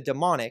 with the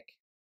demonic,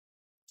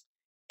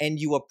 and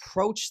you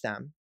approach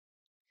them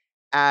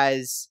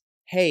as,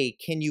 hey,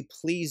 can you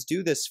please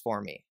do this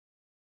for me?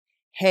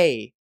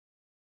 Hey,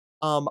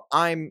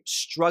 I'm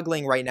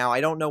struggling right now.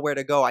 I don't know where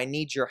to go. I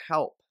need your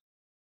help.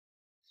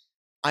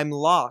 I'm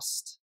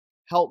lost.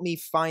 Help me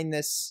find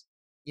this,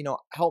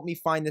 help me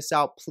find this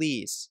out,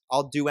 please.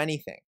 I'll do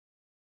anything.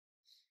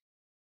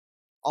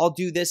 I'll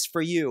do this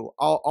for you.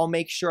 I'll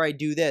make sure I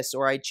do this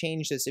or I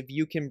change this if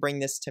you can bring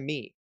this to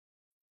me.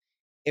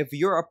 If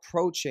you're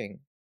approaching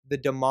the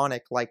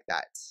demonic like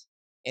that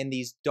and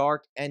these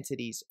dark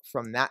entities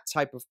from that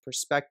type of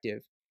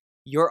perspective,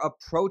 you're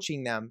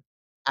approaching them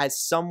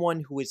as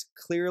someone who is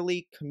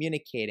clearly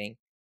communicating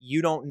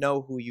you don't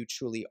know who you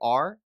truly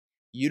are,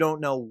 you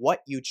don't know what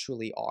you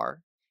truly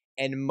are,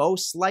 and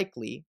most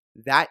likely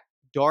that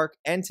dark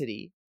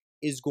entity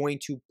is going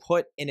to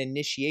put an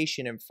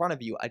initiation in front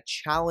of you, a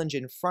challenge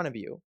in front of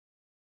you.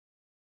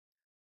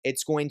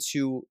 It's going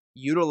to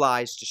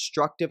utilize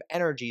destructive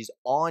energies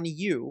on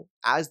you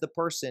as the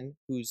person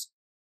who's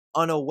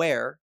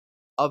unaware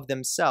of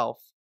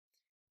themselves.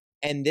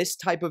 And this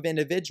type of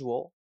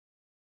individual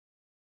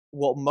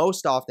will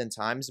most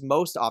oftentimes,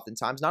 not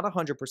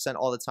 100%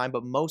 all the time,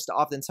 but most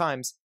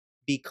oftentimes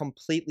be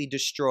completely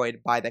destroyed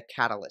by the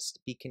catalyst,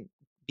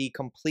 be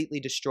completely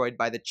destroyed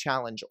by the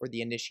challenge or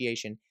the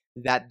initiation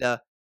that the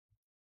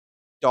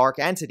dark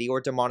entity or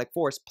demonic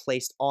force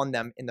placed on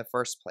them in the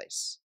first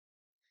place.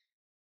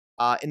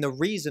 And the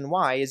reason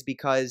why is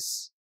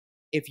because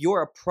if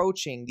you're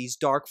approaching these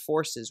dark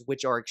forces,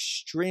 which are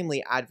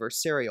extremely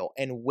adversarial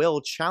and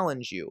will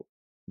challenge you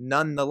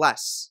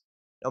nonetheless,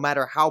 no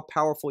matter how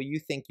powerful you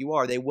think you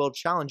are, they will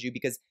challenge you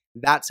because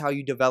that's how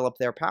you develop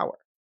their power.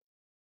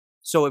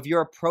 So if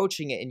you're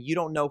approaching it and you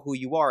don't know who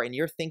you are and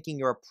you're thinking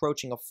you're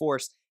approaching a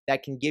force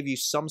that can give you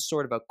some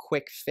sort of a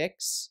quick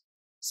fix,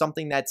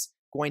 something that's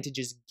going to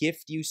just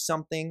gift you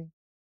something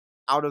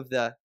out of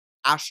the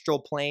astral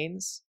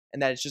planes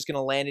and that it's just going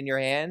to land in your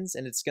hands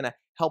and it's going to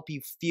help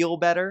you feel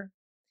better,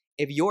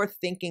 if you're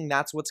thinking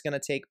that's what's going to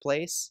take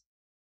place,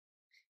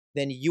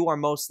 then you are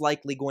most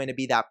likely going to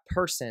be that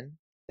person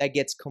that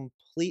gets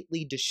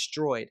completely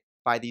destroyed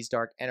by these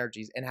dark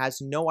energies and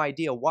has no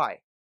idea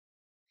why,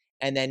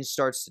 and then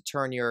starts to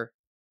turn your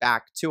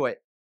back to it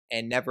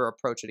and never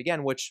approach it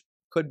again, which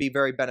could be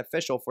very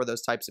beneficial for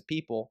those types of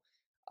people,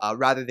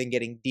 rather than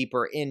getting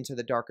deeper into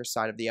the darker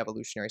side of the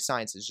evolutionary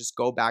sciences. Just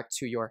go back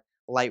to your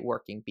light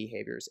working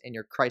behaviors and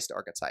your Christ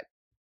archetype.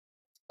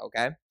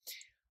 Okay?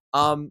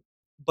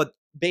 But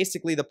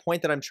basically the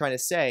point that I'm trying to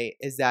say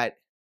is that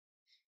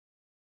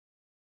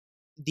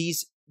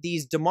these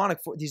these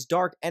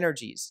dark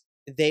energies,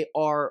 they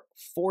are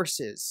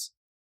forces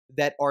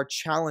that are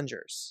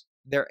challengers,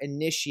 they're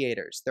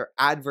initiators, they're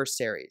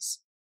adversaries,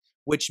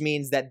 which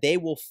means that they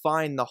will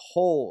find the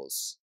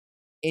holes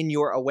in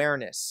your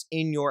awareness,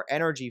 in your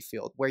energy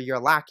field where you're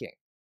lacking,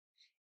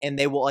 and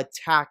they will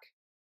attack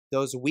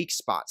those weak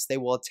spots. They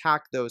will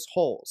attack those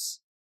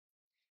holes.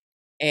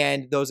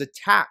 And those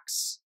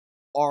attacks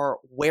are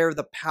where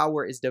the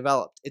power is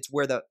developed. It's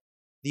where the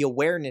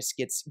awareness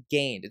gets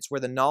gained. It's where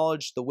the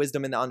knowledge, the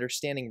wisdom, and the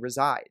understanding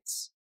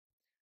resides.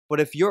 But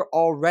if you're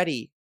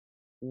already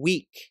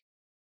weak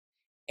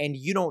and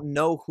you don't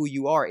know who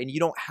you are and you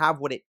don't have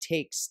what it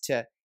takes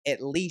to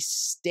at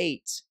least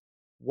state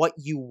what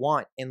you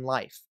want in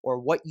life or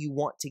what you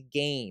want to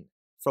gain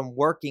from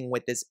working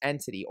with this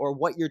entity, or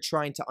what you're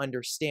trying to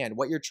understand,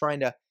 what you're trying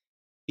to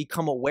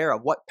become aware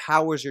of, what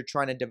powers you're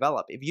trying to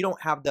develop, if you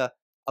don't have the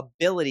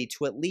ability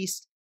to at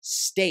least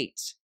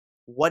state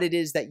what it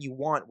is that you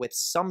want with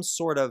some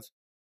sort of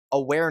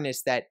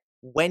awareness that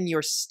when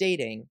you're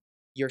stating,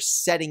 you're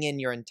setting in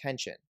your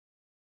intention.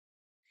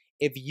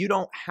 If you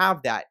don't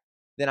have that,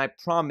 then I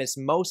promise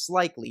most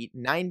likely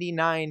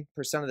 99%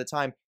 of the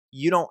time,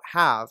 you don't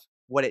have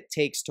what it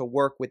takes to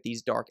work with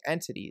these dark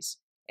entities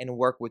and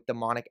work with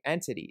demonic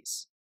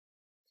entities,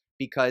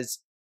 because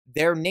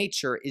their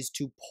nature is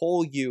to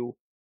pull you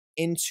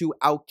into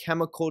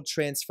alchemical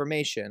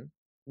transformation,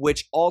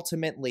 which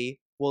ultimately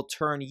will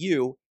turn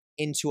you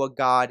into a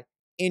god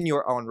in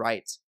your own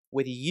right,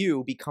 with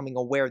you becoming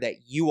aware that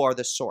you are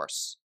the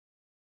source.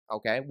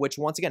 Okay? Which,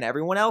 once again,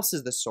 everyone else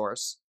is the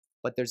source,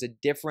 but there's a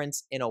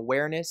difference in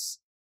awareness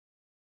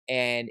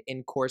and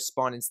in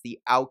correspondence, the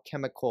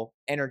alchemical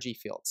energy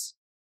fields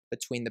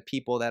between the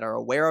people that are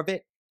aware of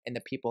it and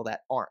the people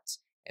that aren't.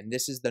 And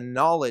this is the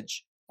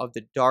knowledge of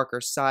the darker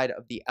side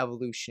of the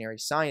evolutionary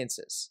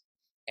sciences.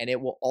 And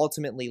it will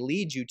ultimately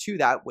lead you to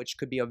that, which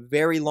could be a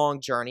very long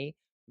journey,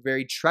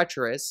 very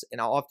treacherous, and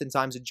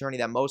oftentimes a journey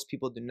that most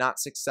people do not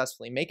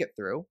successfully make it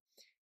through.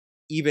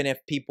 Even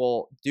if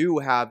people do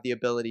have the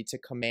ability to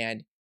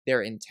command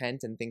their intent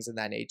and things of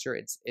that nature,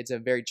 it's a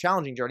very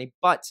challenging journey.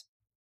 But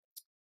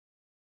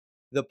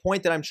the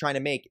point that I'm trying to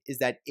make is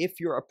that if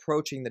you're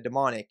approaching the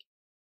demonic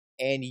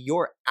and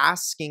you're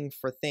asking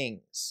for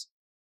things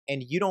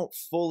and you don't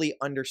fully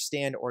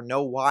understand or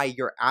know why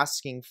you're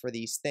asking for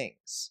these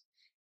things,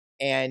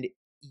 and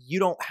you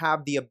don't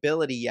have the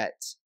ability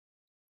yet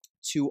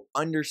to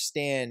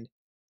understand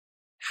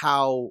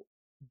how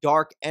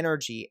dark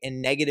energy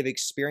and negative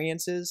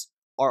experiences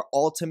are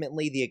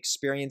ultimately the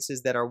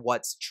experiences that are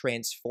what's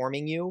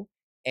transforming you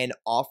and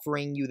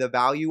offering you the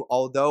value,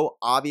 although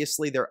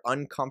obviously they're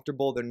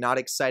uncomfortable, they're not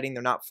exciting,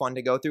 they're not fun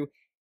to go through.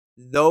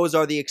 Those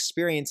are the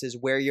experiences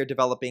where you're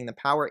developing the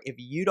power. If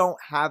you don't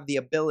have the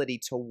ability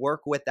to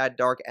work with that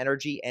dark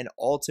energy and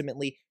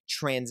ultimately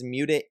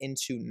transmute it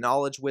into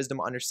knowledge,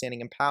 wisdom,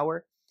 understanding, and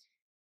power,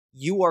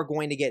 you are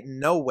going to get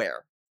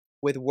nowhere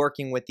with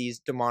working with these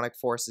demonic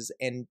forces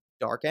and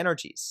dark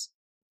energies.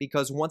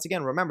 Because once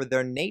again, remember,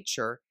 their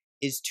nature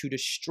is to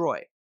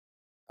destroy.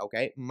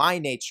 Okay? My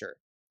nature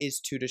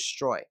is to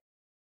destroy.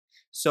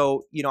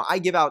 So, I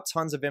give out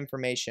tons of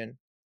information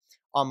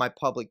on my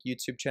public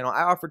YouTube channel.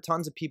 I offer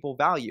tons of people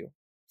value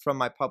from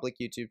my public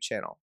YouTube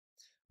channel.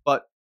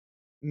 But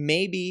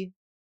maybe,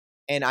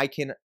 and I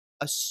can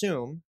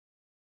assume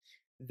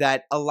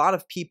that a lot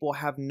of people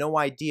have no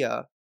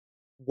idea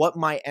what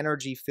my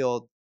energy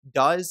field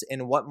does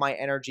and what my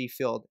energy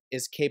field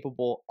is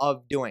capable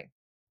of doing.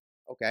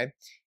 Okay?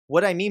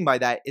 What I mean by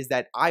that is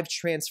that I've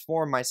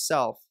transformed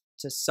myself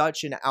to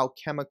such an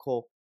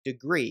alchemical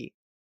degree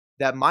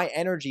that my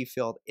energy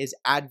field is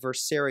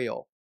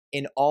adversarial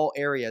in all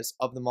areas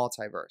of the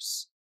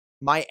multiverse.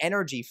 My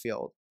energy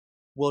field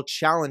will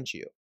challenge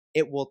you.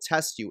 It will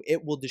test you.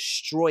 It will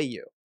destroy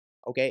you.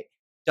 Okay?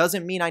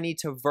 Doesn't mean I need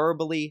to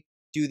verbally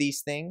do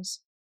these things.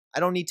 I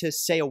don't need to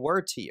say a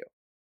word to you.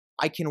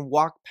 I can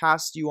walk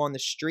past you on the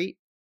street,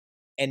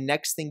 and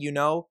next thing you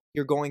know,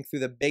 you're going through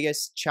the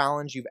biggest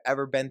challenge you've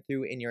ever been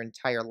through in your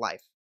entire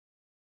life.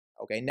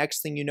 Okay?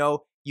 Next thing you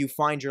know, you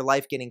find your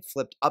life getting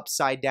flipped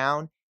upside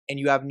down, and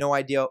you have no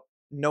idea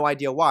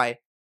why,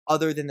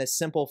 other than the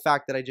simple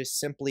fact that I just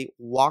simply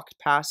walked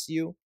past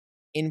you,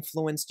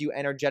 influenced you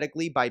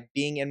energetically by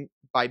being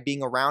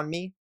around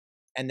me,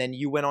 and then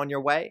you went on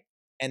your way,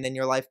 and then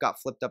your life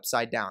got flipped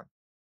upside down.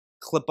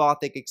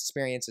 Clipothic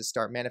experiences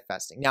start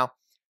manifesting. Now,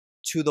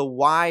 to the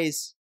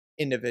wise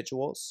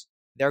individuals,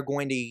 they're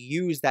going to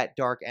use that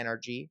dark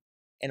energy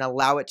and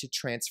allow it to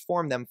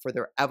transform them for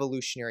their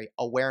evolutionary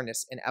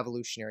awareness and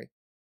evolutionary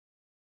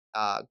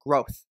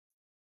growth.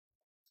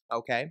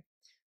 Okay?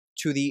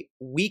 To the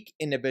weak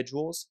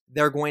individuals,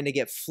 they're going to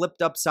get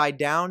flipped upside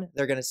down,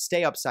 they're going to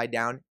stay upside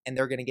down, and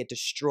they're going to get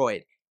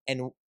destroyed.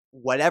 And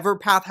whatever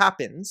path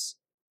happens,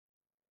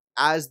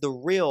 as the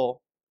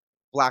real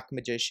black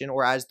magician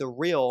or as the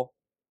real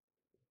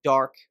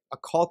dark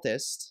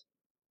occultist,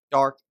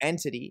 dark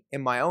entity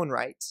in my own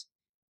right,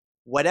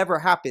 whatever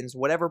happens,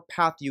 whatever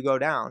path you go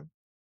down,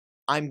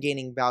 I'm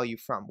gaining value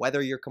from.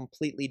 Whether you're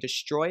completely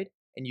destroyed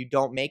and you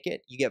don't make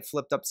it, you get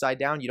flipped upside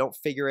down, you don't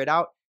figure it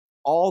out,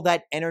 all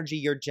that energy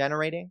you're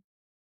generating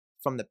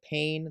from the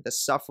pain, the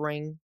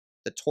suffering,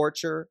 the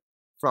torture,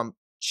 from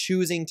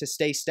choosing to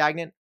stay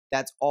stagnant,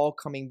 that's all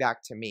coming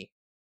back to me.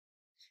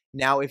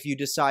 Now, if you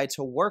decide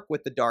to work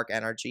with the dark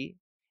energy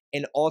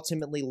and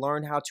ultimately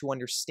learn how to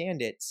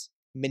understand it,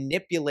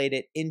 manipulate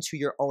it into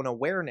your own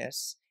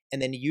awareness,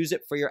 and then use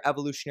it for your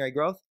evolutionary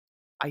growth,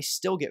 I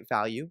still get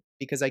value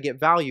because I get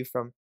value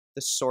from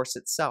the source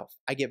itself.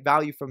 I get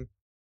value from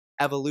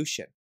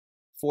evolution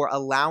for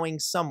allowing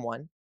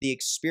someone the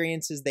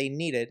experiences they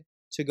needed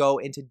to go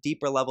into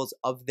deeper levels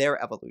of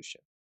their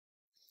evolution.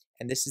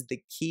 And this is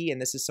the key, and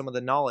this is some of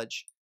the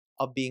knowledge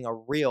of being a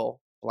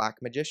real black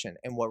magician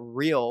and what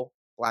real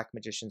black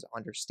magicians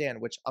understand,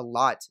 which a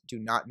lot do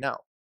not know.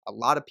 A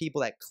lot of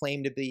people that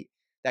claim to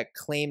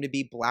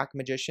be black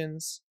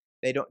magicians,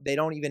 they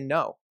don't even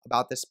know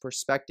about this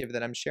perspective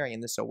that I'm sharing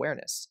and this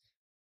awareness.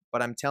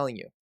 But I'm telling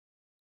you,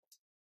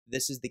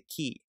 this is the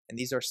key, and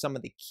these are some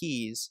of the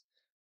keys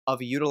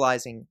of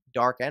utilizing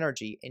dark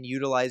energy and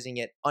utilizing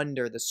it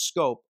under the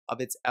scope of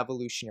its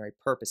evolutionary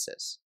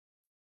purposes.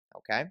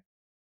 Okay?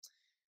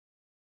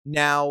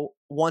 Now,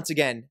 once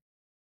again,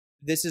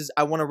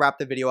 I want to wrap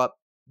the video up.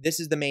 This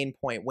is the main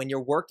point. When you're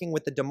working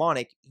with the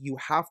demonic, you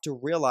have to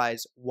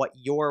realize what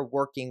you're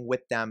working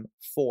with them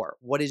for.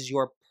 What is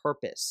your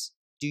purpose?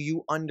 Do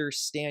you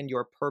understand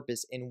your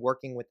purpose in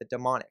working with the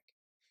demonic?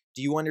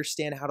 Do you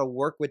understand how to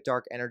work with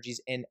dark energies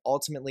and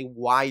ultimately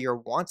why you're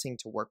wanting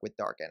to work with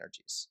dark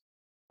energies?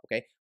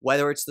 Okay,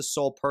 whether it's the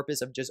sole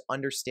purpose of just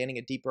understanding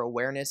a deeper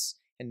awareness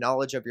and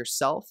knowledge of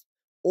yourself,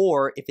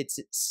 or if it's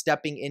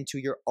stepping into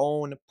your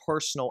own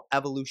personal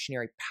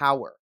evolutionary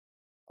power.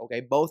 Okay,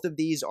 both of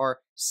these are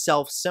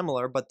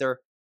self-similar, but they're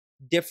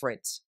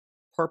different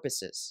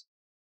purposes.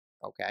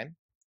 Okay,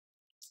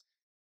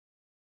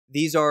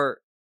 these are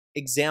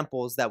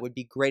examples that would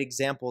be great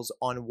examples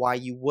on why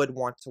you would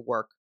want to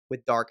work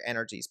with dark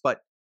energies.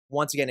 But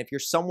once again, if you're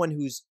someone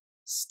who's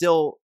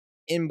still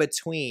in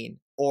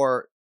between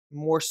or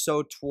more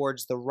so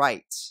towards the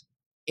right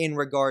in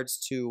regards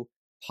to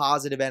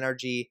positive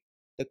energy,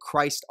 the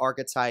Christ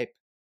archetype,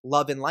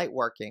 love and light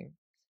working,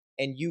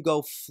 and you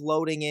go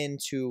floating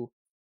into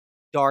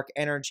dark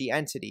energy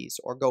entities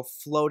or go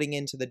floating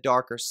into the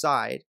darker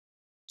side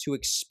to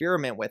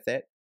experiment with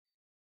it,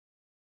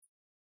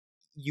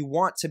 you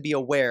want to be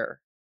aware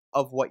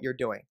of what you're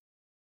doing.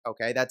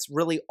 Okay, that's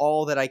really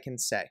all that I can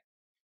say.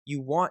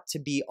 You want to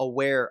be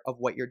aware of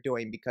what you're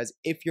doing, because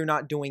if you're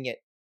not doing it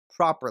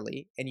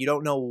properly and you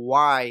don't know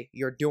why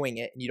you're doing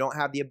it and you don't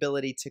have the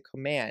ability to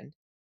command,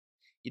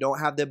 you don't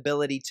have the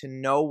ability to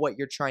know what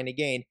you're trying to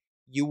gain,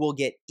 you will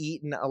get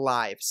eaten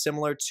alive.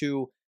 Similar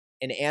to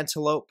an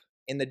antelope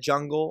in the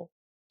jungle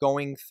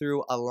going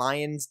through a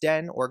lion's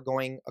den or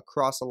going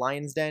across a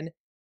lion's den,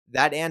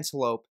 that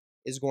antelope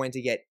is going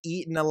to get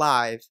eaten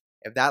alive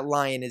if that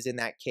lion is in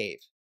that cave.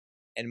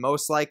 And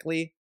most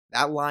likely,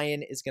 that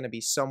lion is going to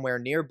be somewhere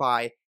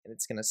nearby and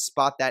it's going to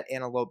spot that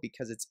antelope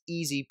because it's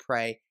easy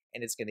prey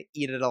and it's going to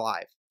eat it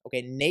alive.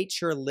 Okay,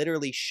 nature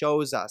literally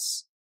shows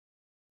us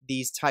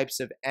these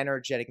types of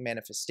energetic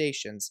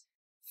manifestations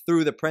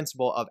through the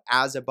principle of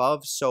as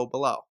above, so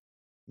below.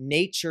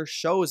 Nature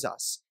shows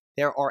us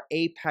there are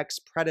apex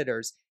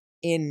predators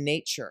in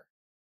nature.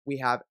 We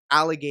have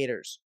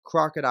alligators,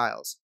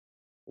 crocodiles,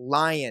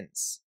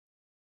 lions,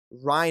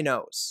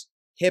 rhinos,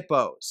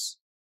 hippos.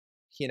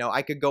 You know,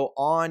 I could go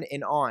on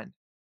and on.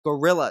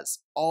 Gorillas,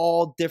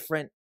 all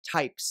different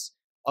types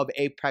of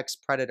apex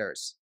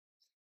predators.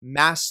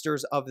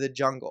 Masters of the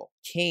jungle,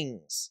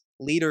 kings,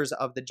 leaders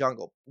of the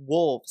jungle,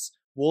 wolves.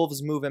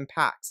 Wolves move in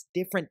packs,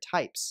 different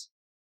types.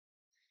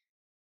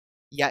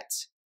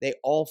 Yet they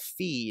all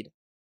feed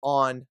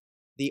on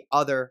the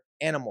other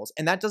animals.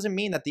 And that doesn't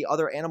mean that the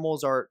other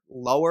animals are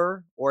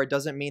lower, or it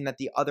doesn't mean that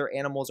the other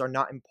animals are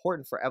not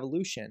important for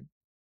evolution.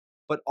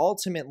 But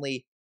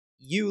ultimately,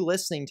 you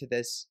listening to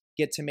this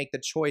get to make the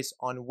choice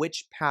on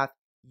which path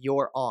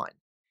you're on.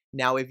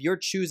 Now, if you're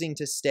choosing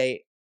to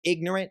stay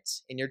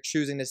ignorant and you're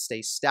choosing to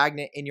stay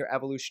stagnant in your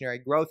evolutionary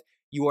growth,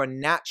 you are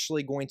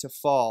naturally going to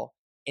fall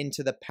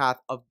into the path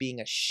of being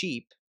a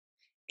sheep,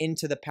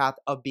 into the path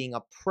of being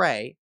a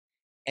prey,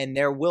 and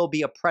there will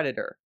be a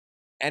predator,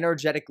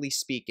 energetically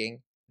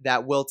speaking,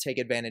 that will take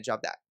advantage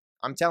of that.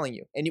 I'm telling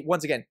you. And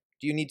once again,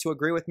 do you need to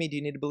agree with me? Do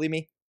you need to believe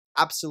me?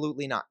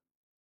 Absolutely not.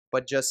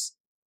 But just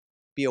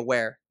be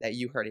aware that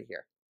you heard it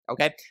here.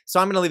 Okay? So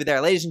I'm going to leave it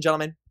there. Ladies and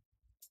gentlemen,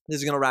 this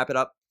is going to wrap it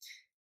up.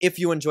 If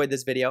you enjoyed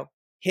this video,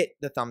 hit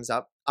the thumbs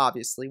up.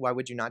 Obviously, why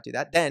would you not do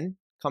that? Then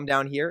come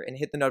down here and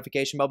hit the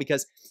notification bell,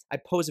 because I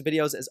post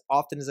videos as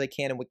often as I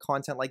can, and with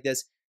content like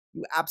this,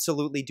 You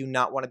absolutely do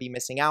not want to be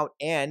missing out.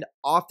 And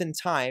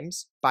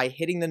oftentimes, by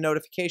hitting the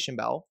notification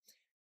bell,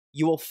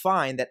 you will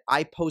find that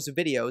I post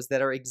videos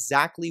that are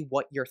exactly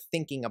what you're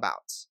thinking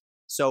about.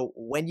 So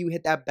when you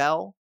hit that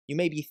bell, you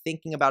may be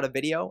thinking about a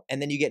video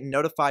and then you get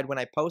notified when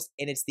I post,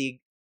 and it's the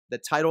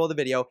title of the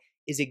video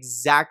is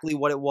exactly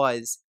what it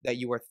was that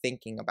you were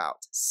thinking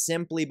about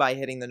simply by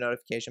hitting the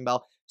notification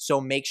bell.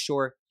 So make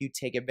sure you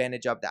take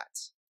advantage of that.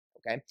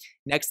 Okay.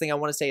 Next thing I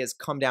want to say is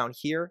come down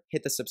here,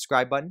 hit the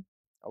subscribe button.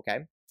 Okay.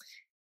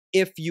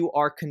 If you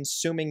are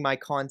consuming my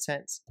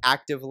content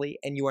actively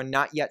and you are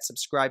not yet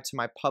subscribed to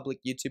my public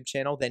YouTube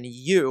channel, then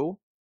you,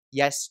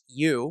 yes,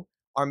 you,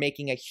 are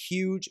making a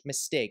huge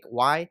mistake.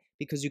 Why?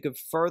 Because you could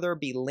further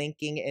be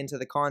linking into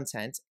the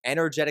content,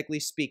 energetically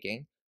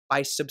speaking,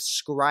 by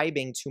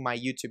subscribing to my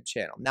YouTube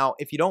channel. Now,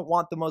 if you don't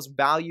want the most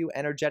value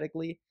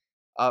energetically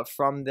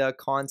from the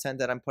content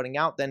that I'm putting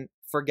out, then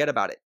forget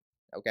about it,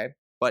 okay?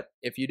 But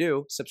if you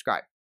do,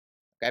 subscribe,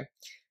 okay?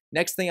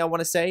 Next thing I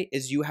want to say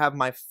is you have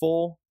my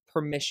full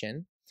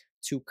permission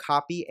to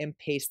copy and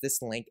paste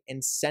this link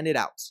and send it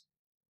out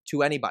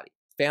to anybody,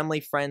 family,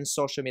 friends,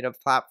 social media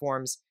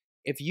platforms.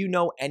 If you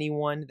know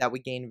anyone that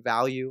would gain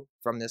value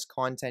from this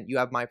content, you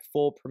have my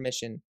full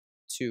permission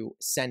to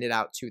send it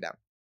out to them,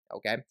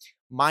 okay?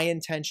 My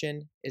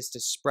intention is to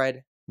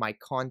spread my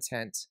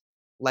content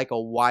like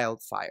a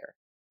wildfire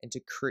and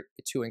to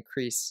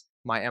increase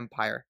my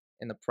empire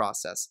in the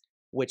process,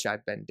 which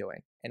I've been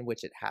doing and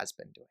which it has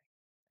been doing,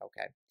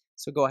 okay?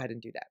 So go ahead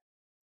and do that.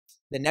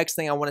 The next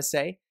thing I want to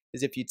say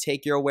is if you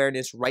take your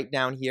awareness right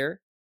down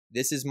here,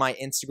 this is my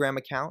Instagram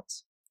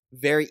account.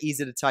 Very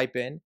easy to type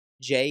in,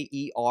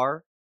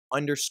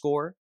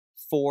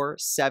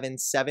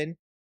 JER_477.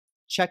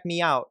 Check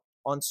me out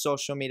on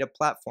social media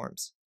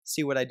platforms.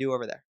 See what I do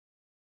over there,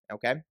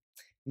 okay?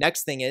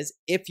 Next thing is,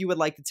 if you would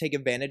like to take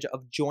advantage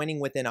of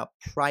joining within a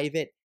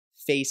private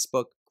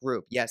Facebook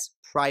group. Yes,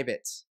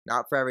 private,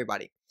 not for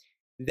everybody.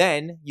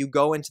 Then you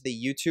go into the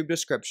YouTube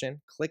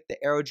description, click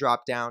the arrow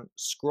drop down,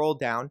 scroll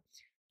down.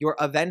 You're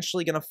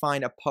eventually going to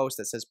find a post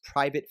that says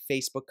private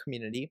Facebook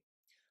community.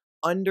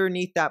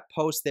 Underneath that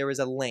post, there is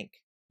a link.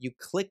 You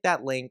click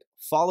that link,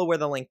 follow where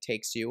the link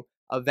takes you.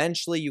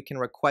 Eventually, you can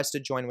request to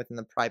join within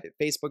the private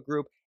Facebook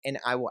group, and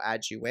I will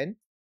add you in.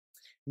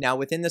 Now,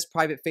 within this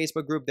private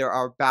Facebook group, there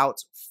are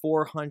about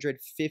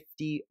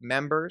 450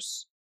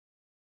 members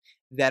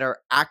that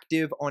are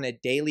active on a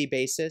daily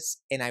basis,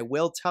 and I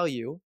will tell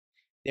you,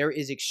 there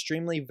is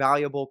extremely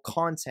valuable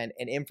content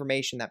and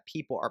information that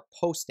people are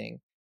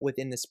posting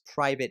within this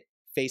private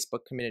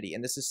Facebook community.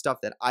 And this is stuff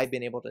that I've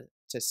been able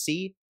to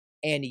see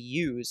and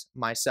use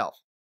myself.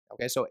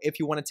 Okay, so if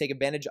you want to take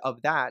advantage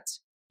of that,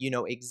 you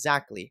know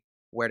exactly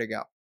where to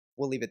go.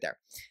 We'll leave it there.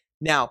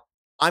 Now,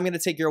 I'm going to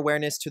take your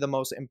awareness to the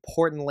most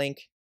important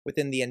link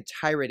within the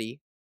entirety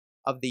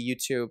of the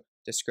YouTube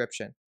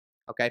description.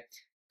 Okay,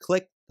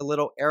 click the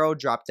little arrow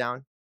drop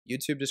down,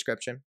 YouTube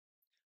description.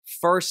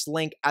 First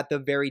link at the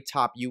very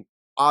top, you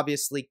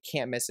obviously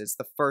can't miss it. It's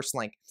the first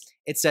link.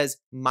 It says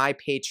My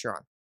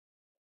Patreon,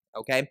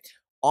 okay?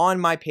 On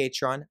my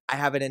Patreon, I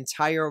have an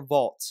entire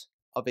vault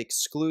of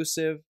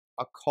exclusive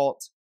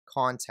occult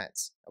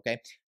content, okay?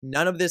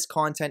 None of this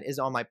content is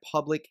on my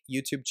public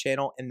YouTube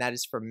channel, and that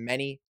is for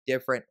many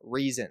different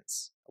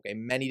reasons, okay?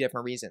 Many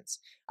different reasons.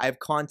 I have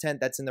content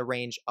that's in the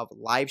range of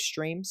live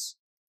streams,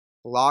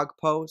 blog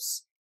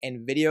posts,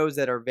 and videos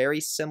that are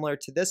very similar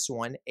to this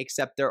one,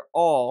 except they're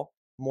all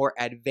more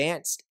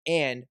advanced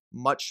and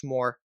much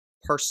more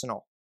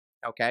personal,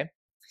 okay?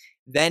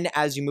 Then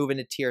as you move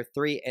into tier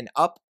 3 and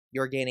up,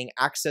 you're gaining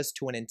access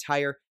to an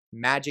entire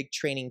magic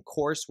training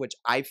course, which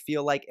I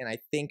feel like and I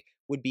think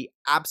would be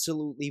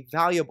absolutely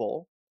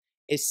valuable,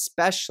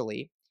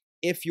 especially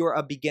if you're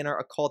a beginner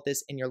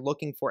occultist and you're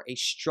looking for a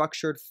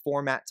structured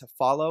format to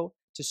follow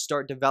to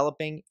start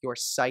developing your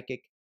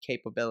psychic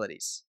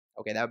capabilities.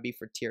 Okay, that would be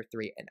for tier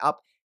 3 and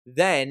up.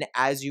 Then,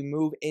 as you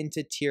move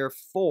into tier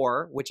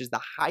 4, which is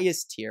the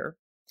highest tier,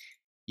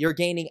 you're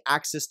gaining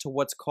access to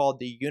what's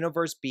called the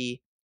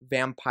Universe.B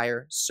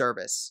Vampire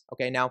Service.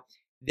 Okay, now,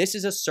 this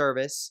is a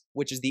service,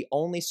 which is the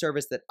only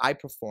service that I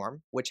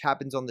perform, which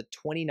happens on the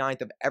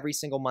 29th of every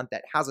single month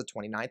that has a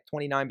 29th.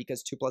 29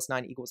 because 2 plus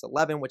 9 equals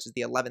 11, which is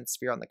the 11th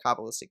sphere on the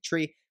Kabbalistic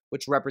tree,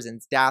 which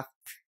represents death,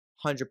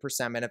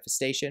 100%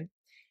 manifestation.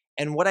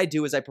 And what I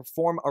do is I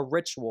perform a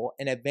ritual,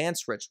 an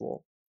advanced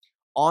ritual,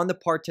 on the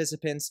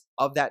participants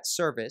of that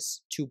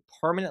service to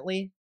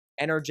permanently,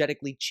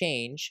 energetically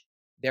change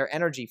their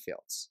energy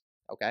fields,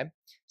 okay?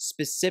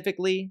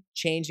 Specifically,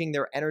 changing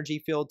their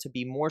energy field to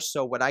be more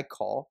so what I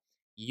call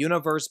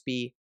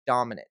Universe.B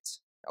dominant,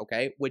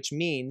 okay? Which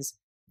means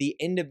the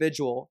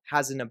individual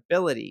has an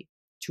ability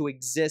to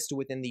exist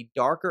within the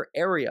darker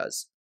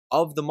areas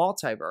of the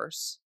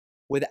multiverse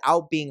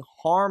without being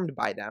harmed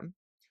by them,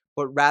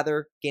 but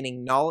rather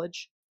gaining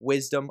knowledge,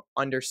 wisdom,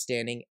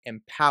 understanding,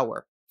 and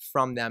power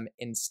from them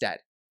instead,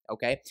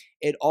 okay?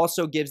 It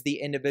also gives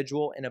the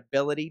individual an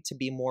ability to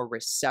be more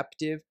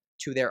receptive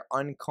to their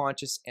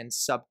unconscious and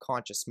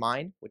subconscious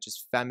mind, which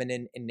is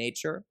feminine in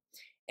nature,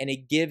 and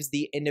it gives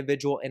the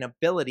individual an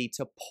ability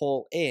to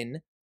pull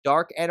in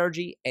dark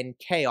energy and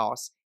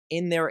chaos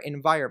in their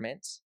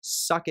environment,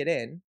 suck it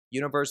in,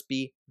 Universe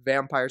B,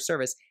 vampire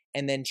service,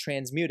 and then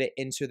transmute it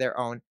into their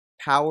own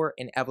power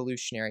and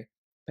evolutionary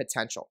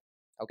potential.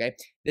 Okay,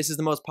 this is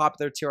the most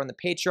popular tier on the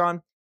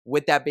Patreon.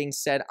 With that being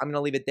said, I'm going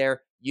to leave it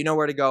there. You know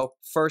where to go.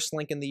 First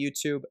link in the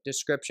YouTube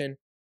description,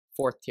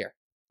 4th tier.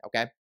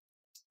 Okay,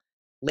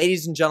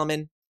 ladies and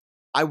gentlemen,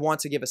 I want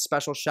to give a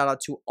special shout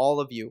out to all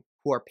of you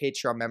who are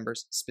Patreon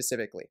members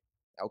specifically.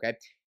 Okay,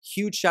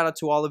 huge shout out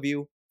to all of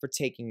you for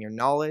taking your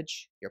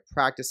knowledge, your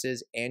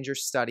practices, and your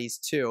studies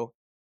to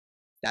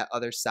that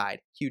other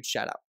side. Huge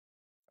shout out.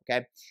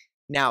 Okay,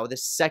 now the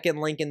second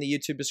link in the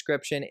YouTube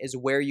description is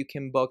where you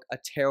can book a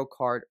tarot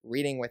card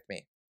reading with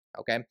me.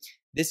 Okay,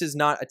 this is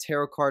not a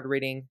tarot card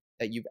reading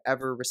that you've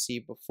ever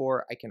received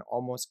before. I can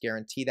almost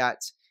guarantee that.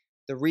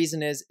 The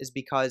reason is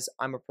because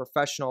I'm a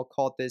professional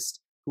occultist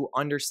who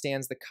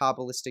understands the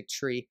Kabbalistic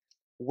tree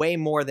way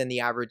more than the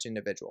average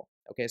individual.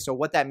 Okay, so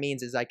what that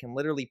means is I can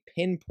literally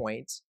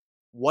pinpoint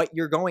what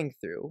you're going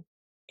through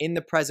in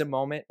the present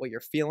moment, what you're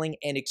feeling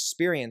and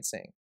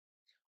experiencing,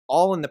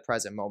 all in the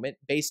present moment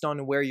based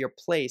on where you're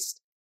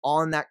placed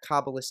on that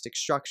Kabbalistic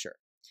structure.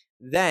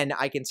 Then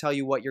I can tell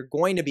you what you're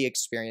going to be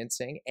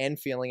experiencing and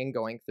feeling and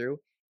going through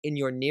in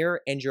your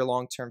near and your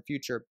long-term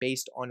future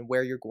based on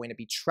where you're going to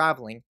be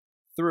traveling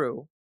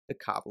through the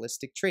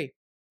Kabbalistic tree.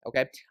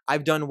 Okay,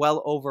 I've done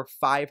well over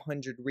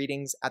 500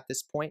 readings at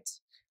this point.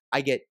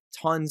 I get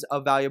tons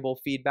of valuable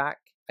feedback.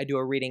 I do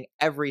a reading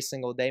every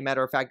single day.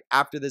 Matter of fact,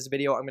 after this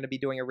video, I'm going to be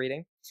doing a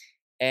reading,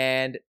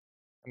 and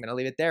I'm going to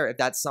leave it there. If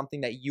that's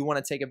something that you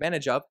want to take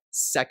advantage of,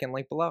 second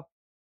link below.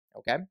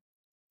 Okay,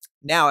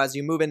 now as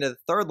you move into the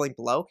third link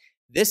below,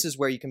 this is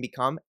where you can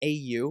become a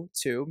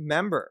YouTube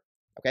member.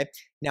 Okay,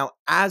 now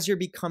as you're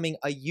becoming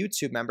a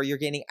YouTube member, you're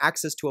gaining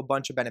access to a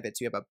bunch of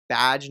benefits. You have a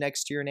badge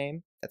next to your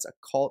name that's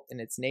occult in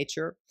its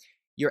nature.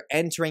 You're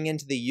entering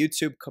into the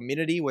YouTube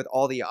community with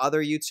all the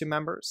other YouTube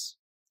members.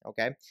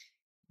 Okay,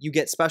 you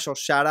get special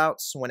shout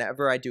outs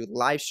whenever I do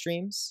live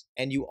streams,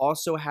 and you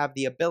also have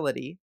the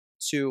ability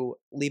to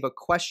leave a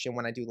question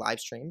when I do live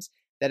streams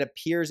that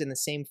appears in the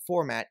same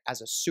format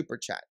as a super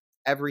chat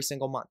every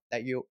single month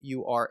that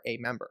you are a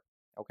member.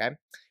 Okay,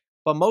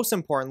 but most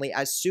importantly,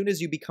 as soon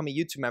as you become a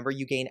YouTube member,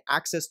 you gain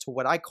access to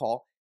what I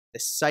call the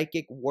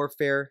Psychic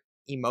Warfare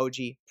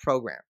Emoji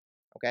Program.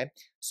 Okay,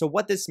 so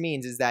what this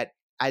means is that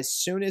as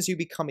soon as you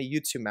become a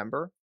YouTube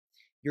member,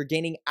 you're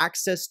gaining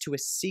access to a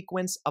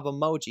sequence of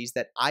emojis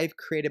that I've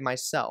created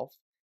myself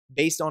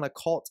based on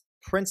occult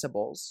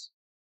principles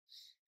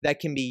that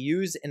can be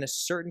used in a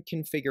certain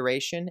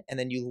configuration, and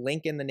then you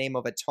link in the name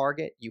of a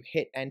target, you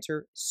hit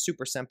enter,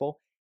 super simple,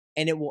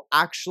 and it will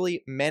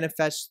actually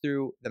manifest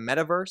through the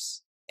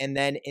metaverse and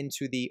then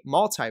into the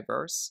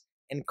multiverse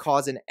and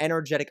cause an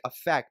energetic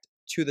effect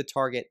to the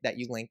target that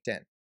you linked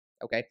in.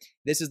 Okay,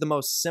 this is the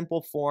most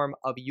simple form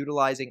of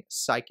utilizing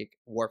psychic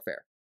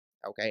warfare.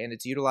 Okay, and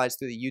it's utilized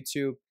through the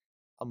YouTube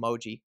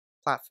emoji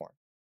platform.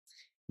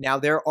 Now,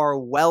 there are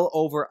well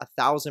over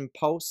 1,000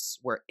 posts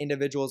where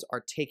individuals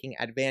are taking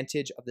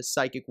advantage of the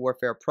Psychic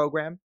Warfare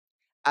program,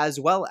 as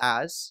well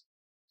as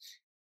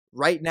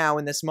right now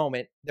in this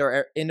moment, there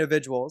are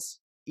individuals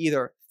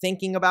either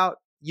thinking about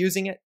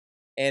using it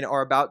and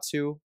are about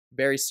to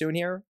very soon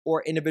here,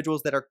 or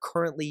individuals that are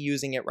currently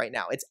using it right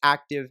now. It's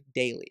active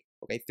daily,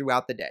 okay,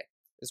 throughout the day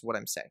is what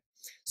I'm saying.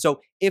 So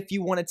if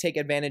you want to take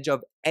advantage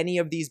of any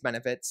of these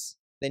benefits,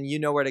 then you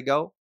know where to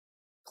go.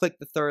 Click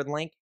the third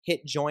link,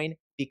 hit join,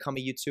 become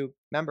a YouTube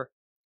member.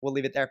 We'll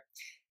leave it there.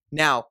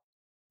 Now,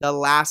 the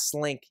last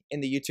link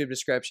in the YouTube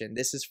description,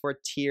 this is for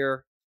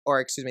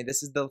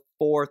this is the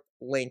 4th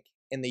link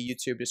in the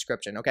YouTube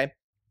description, okay?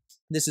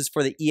 This is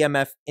for the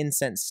EMF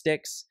incense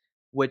sticks,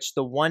 which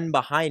the one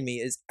behind me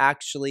is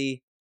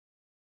actually,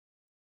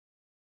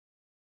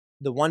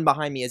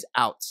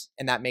 out,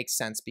 and that makes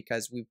sense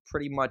because we've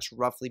pretty much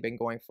roughly been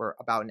going for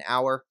about an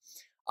hour.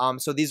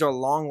 So these are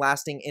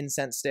long-lasting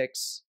incense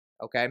sticks,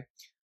 okay?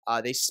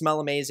 They smell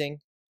amazing.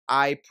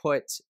 I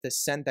put the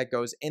scent that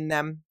goes in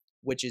them,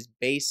 which is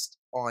based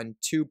on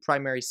 2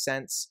 primary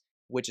scents,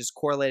 which is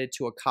correlated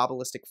to a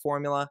Kabbalistic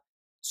formula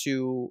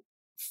to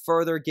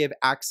further give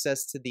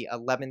access to the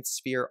 11th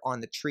sphere on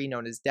the tree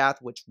known as death,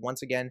 which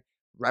once again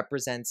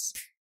represents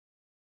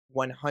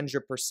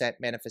 100%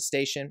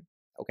 manifestation,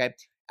 okay?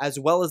 As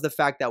well as the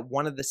fact that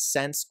one of the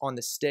scents on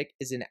the stick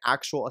is an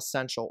actual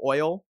essential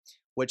oil,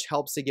 which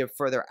helps to give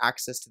further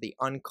access to the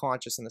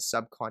unconscious and the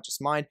subconscious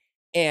mind,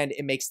 and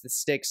it makes the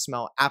stick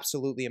smell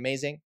absolutely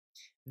amazing.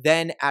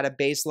 Then at a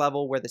base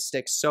level where the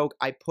sticks soak,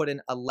 I put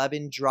in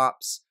 11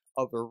 drops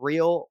of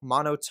real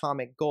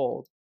monatomic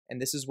gold,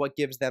 and this is what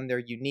gives them their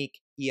unique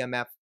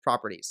EMF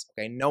properties,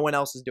 okay? No one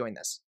else is doing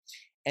this.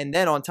 And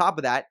then on top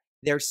of that,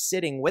 they're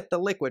sitting with the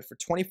liquid for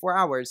 24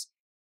 hours,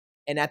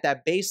 and at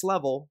that base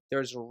level,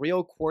 there's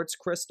real quartz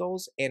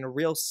crystals and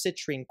real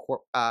citrine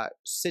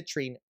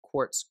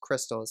quartz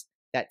crystals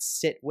that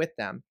sit with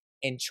them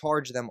and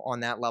charge them on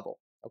that level,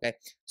 okay?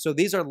 So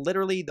these are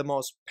literally the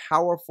most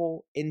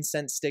powerful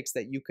incense sticks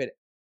that you could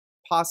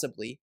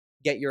possibly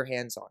get your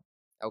hands on,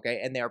 okay?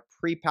 And they are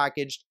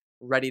pre-packaged,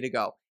 ready to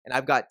go. And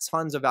I've got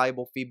tons of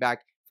valuable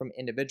feedback from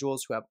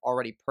individuals who have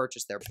already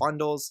purchased their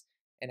bundles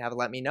and have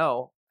let me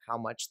know how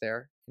much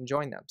they're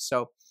enjoying them.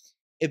 So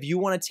if you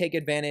want to take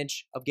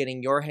advantage of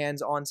getting your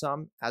hands on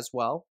some as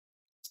well,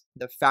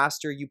 the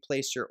faster you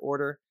place your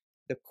order,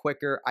 the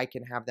quicker I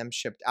can have them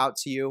shipped out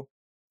to you.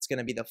 It's going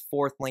to be the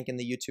 4th link in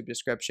the YouTube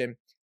description.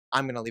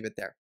 I'm going to leave it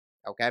there.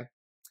 Okay.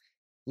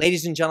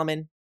 Ladies and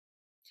gentlemen,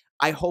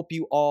 I hope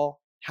you all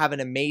have an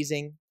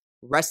amazing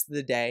rest of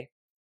the day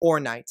or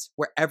night,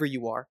 wherever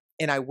you are,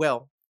 and I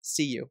will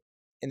see you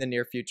in the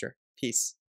near future. Peace.